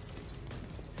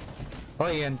 Oh,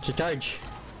 yan. Charge.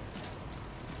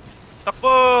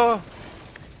 Takbo!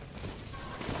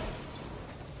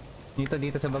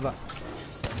 Dito sa baba.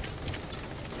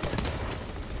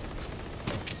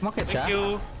 Umakit siya? Thank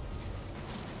you.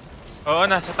 Oo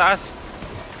na, sa taas.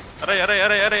 Aray, aray,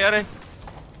 aray, aray, aray.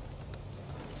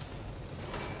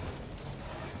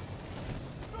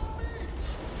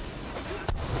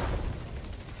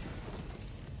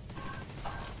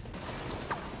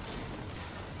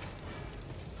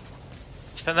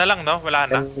 Siya na lang, no? Wala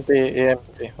na.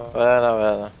 EMP. Wala na,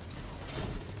 wala na.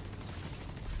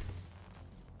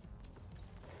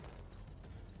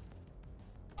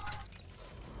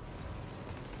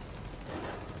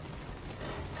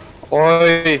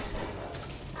 Oy!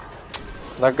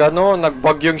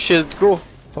 Nag-bug yung shield ko.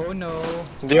 Oh no.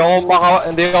 Hindi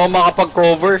ako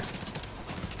makapag-cover.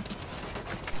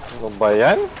 Ano ba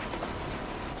yan?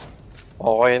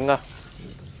 Okay na.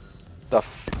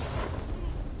 Tough.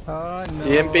 Oh no.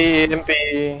 EMP.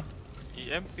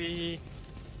 EMP.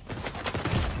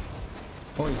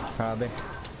 Uy, grabe.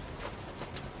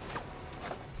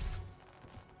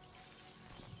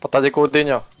 Patalikudin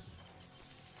nyo.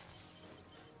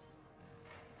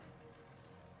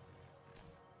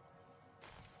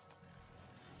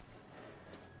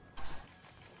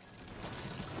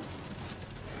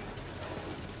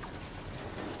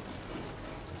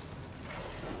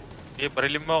 Okay,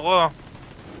 barilin mo ako.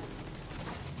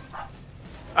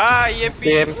 Ah, EMP!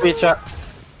 EMP siya.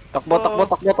 Takbo.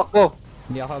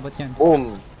 Hindi ako abot yan.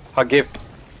 Boom. Hagip.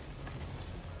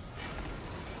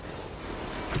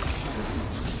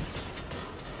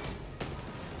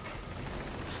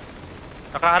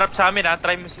 Nakaharap sa amin ha,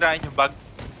 try mo sirain yung bug.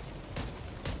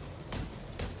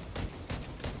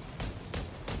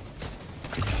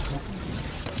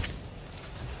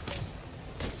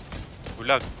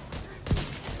 Bulag.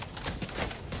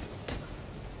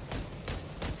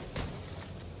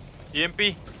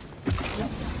 EMP.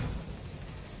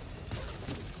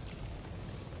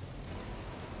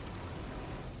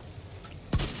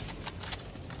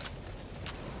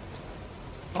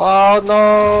 Oh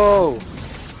no!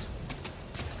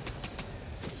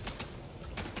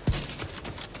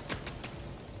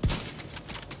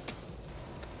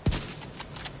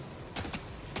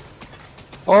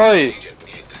 Oy!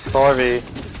 Sorry.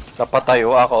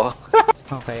 Napatayo ako.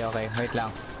 Okay, okay. Wait lang.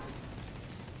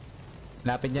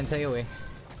 Lapit dyan sa'yo eh.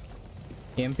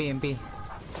 EMP, EMP.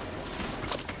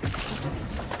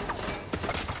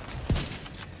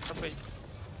 Sabay.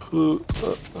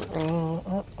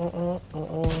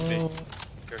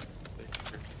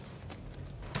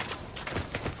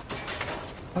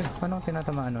 Uy, paano ako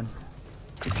tinatamaan nun?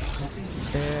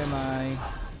 May...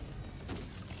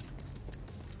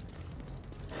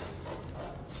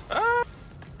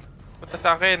 Punta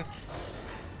sa akin.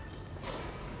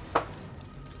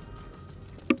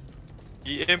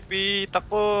 EMP,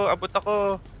 takbo, abot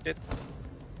ako. Shit.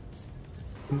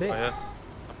 Hindi. Ayan.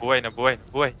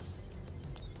 Nabuhay.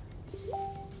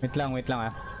 Wait lang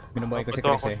ah. Binubuhay ko si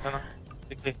Abot Chris eh. ako.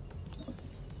 Sige.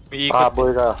 May ikot.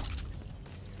 Paboy ka.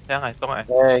 Kaya nga, ito nga eh.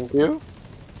 Thank you.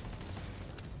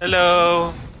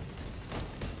 Hello!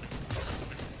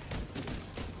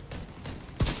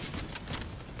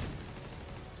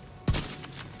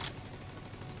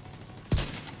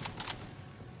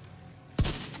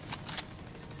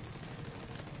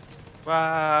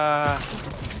 Wah!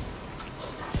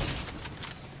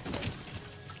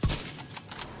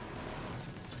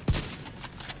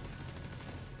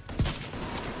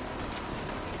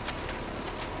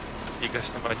 Tigas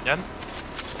naman yan.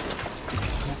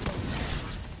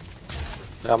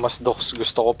 Kaya mas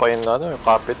gusto ko pa yung ano, yung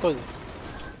Capitol.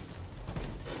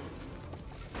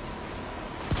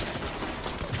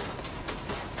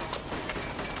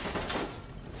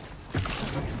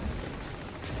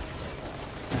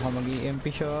 Baka mag-EMP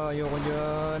siya. Ayoko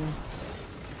dyan.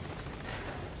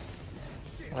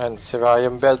 Ayan, sira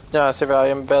yung belt niya.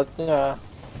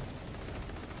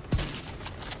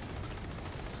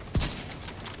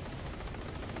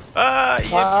 Ah!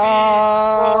 EMP!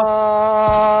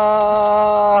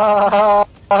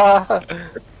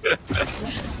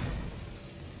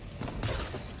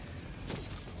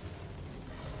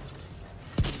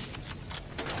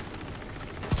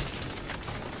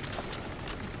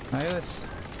 Ayos.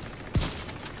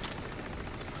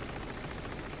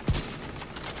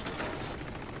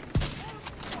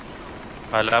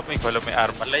 Kala mo, ikaw lang may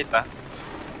Armalite ah.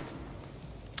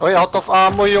 Oy, out of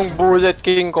ammo yung Bullet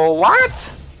King ko.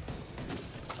 What?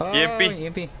 Oh, EMP.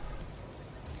 EMP.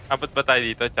 Abot ba tayo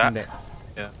dito, Cha? Hindi.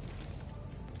 Yeah.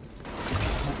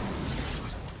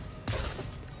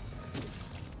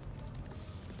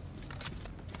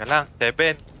 Teka lang.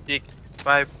 7, 6,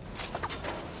 5,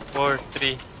 4,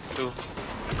 3, 2.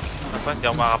 Ano ba? Hindi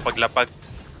ako makakapaglapag.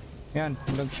 Yan,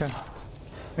 hulag siya.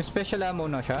 May special ammo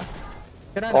na siya.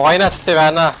 Tira Okay na,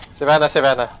 sira na.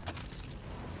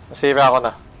 Nasira ako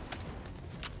na.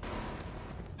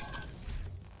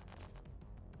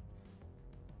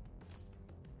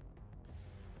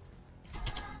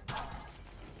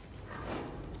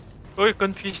 Uy,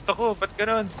 confused ako. Ba't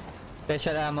ganun?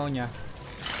 Special ammo niya.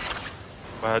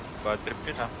 Bad trip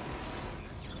yun ah.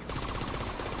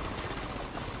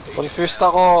 Confused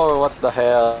ako, what the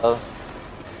hell?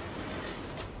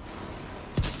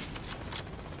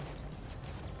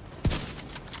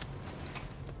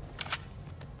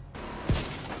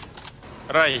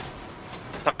 Aray.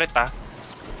 Sakit ah.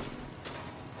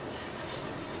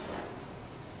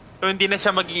 So hindi na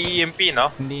siya mag-EMP, no?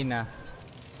 Hindi na.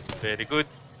 Very good.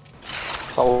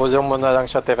 Sa ulo mo na lang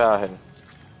siya tirahin.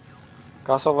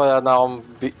 Kaso wala na akong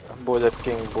Bullet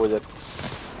King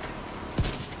bullets.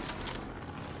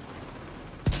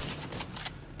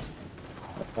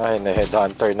 Ay,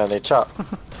 na-headhunter na ni Cha.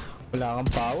 Wala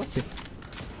kang pawas eh.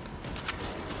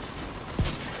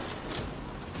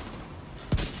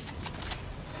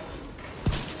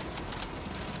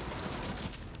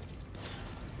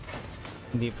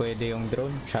 Hindi pwede yung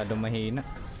drone, masyadong mahina.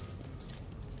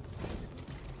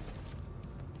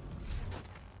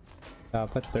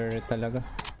 Dapat turret talaga.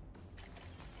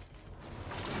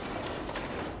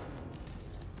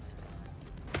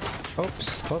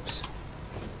 Oops.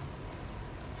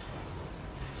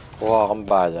 Kuha kang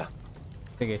bala.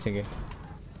 Sige.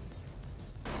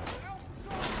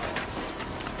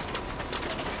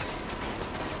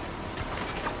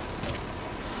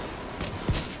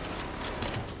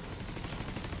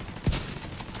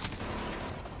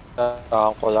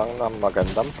 Kailangan ko lang ng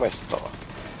magandang pwesto.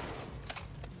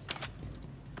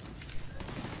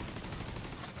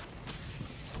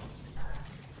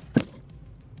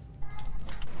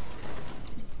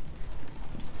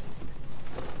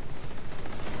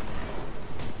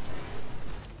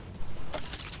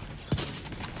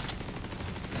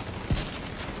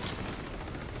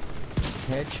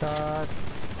 Headshot.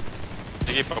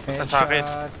 Sige, papunta sa akin.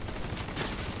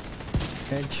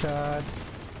 Headshot.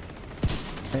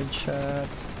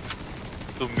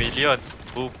 2 million.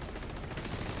 Boom.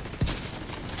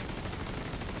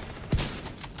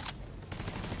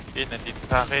 Okay, nandito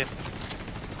sa akin.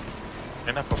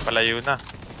 Yan na, papalayo na.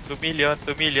 2 million,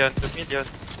 2 million, 2 million.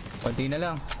 Konti na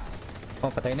lang.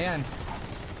 Oh, patay na yan.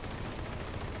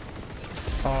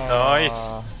 Oh, Nice.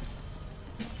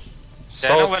 So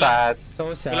Kaya lang sad. So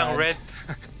sad. Walang red.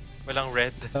 Walang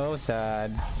red. So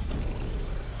sad.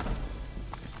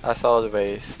 As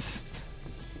always.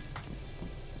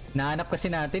 Nahanap kasi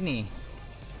natin eh.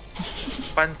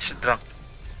 Punch drunk.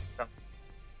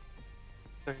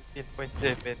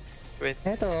 13.7. 20.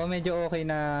 Eto, medyo okay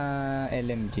na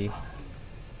LMG.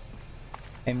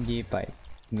 MG5.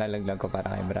 Lalaglag ko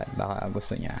para kay Brad. Baka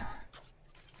gusto niya.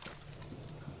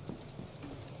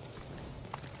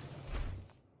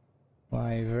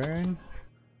 Wyvern.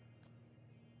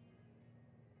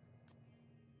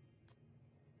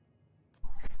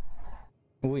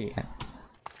 Uy,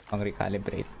 pang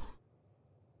recalibrate.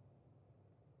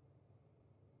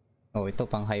 Oh, ito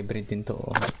pang hybrid din to.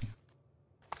 Oh.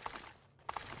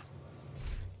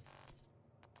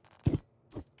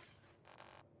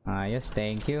 Ayos,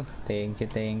 thank you. Thank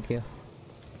you.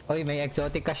 Oy, may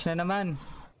exotic cash na naman.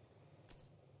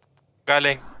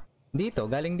 Galing.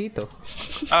 Galing dito.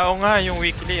 Oo nga, yung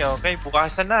weekly. Okay,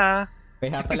 bukasan na.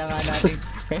 Kaya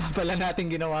pala natin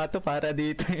ginawa to para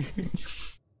dito eh.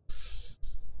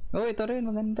 Oh, ito rin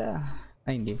maganda.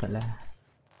 Ay, hindi pala.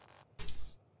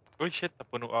 Uy, shit,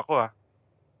 napuno ako ah.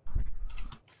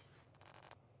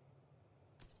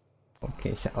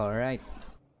 Okay, so alright.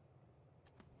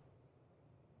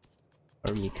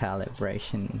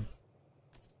 Recalibration.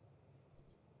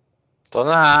 Ito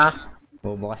na.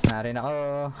 Bubukas na rin ako.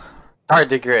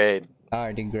 Tardigrade.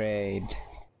 Tardigrade.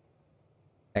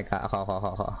 Teka,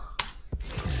 ako.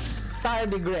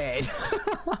 Tardigrade!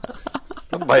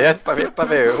 Ano ba yan?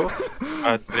 Pareho.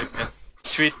 Trip yan.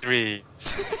 Sweet dreams.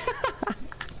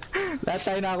 Lahat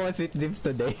tayo nakakuha sweet dreams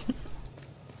today.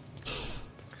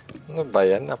 Ano ba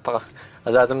yan?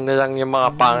 Alam nilang yung mga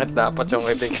pangit dapat yung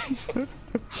ibigay.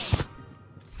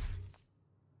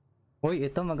 Uy,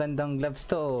 ito magandang gloves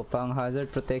to. Pang hazard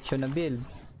protection na build.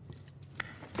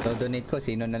 So, donate ko.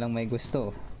 Sino na lang may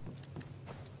gusto.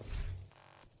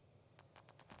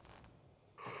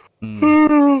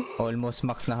 Almost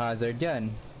max na hazard yan.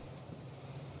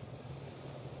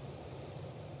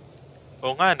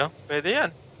 Oo nga, no? Pwede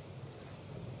yan.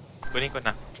 Kunin ko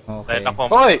na. Okay. Dahil ako.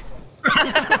 Hoy!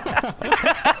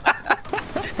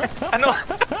 Ano?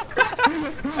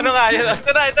 Ano nga yun? Ito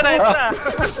na.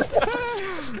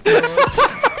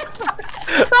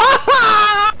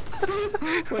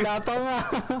 Wala pa nga.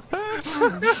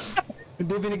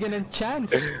 Hindi binigyan ng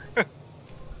chance.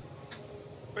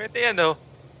 Pwede yan, no?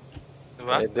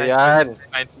 Diba? Pwede yan.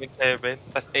 9.7.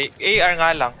 Tapos AR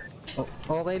nga lang.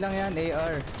 Okay lang yan,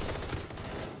 AR.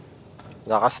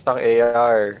 Lakas ng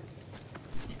AR.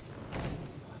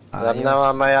 Alam na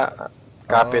mamaya.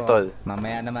 Capital. Oo,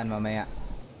 mamaya.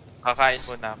 Kakain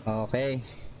muna ako. Okay.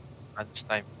 Lunch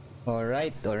time.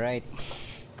 Alright.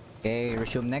 Okay,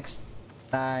 resume next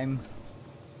time.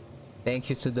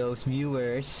 Thank you to those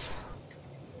viewers.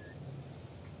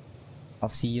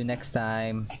 I'll see you next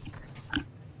time.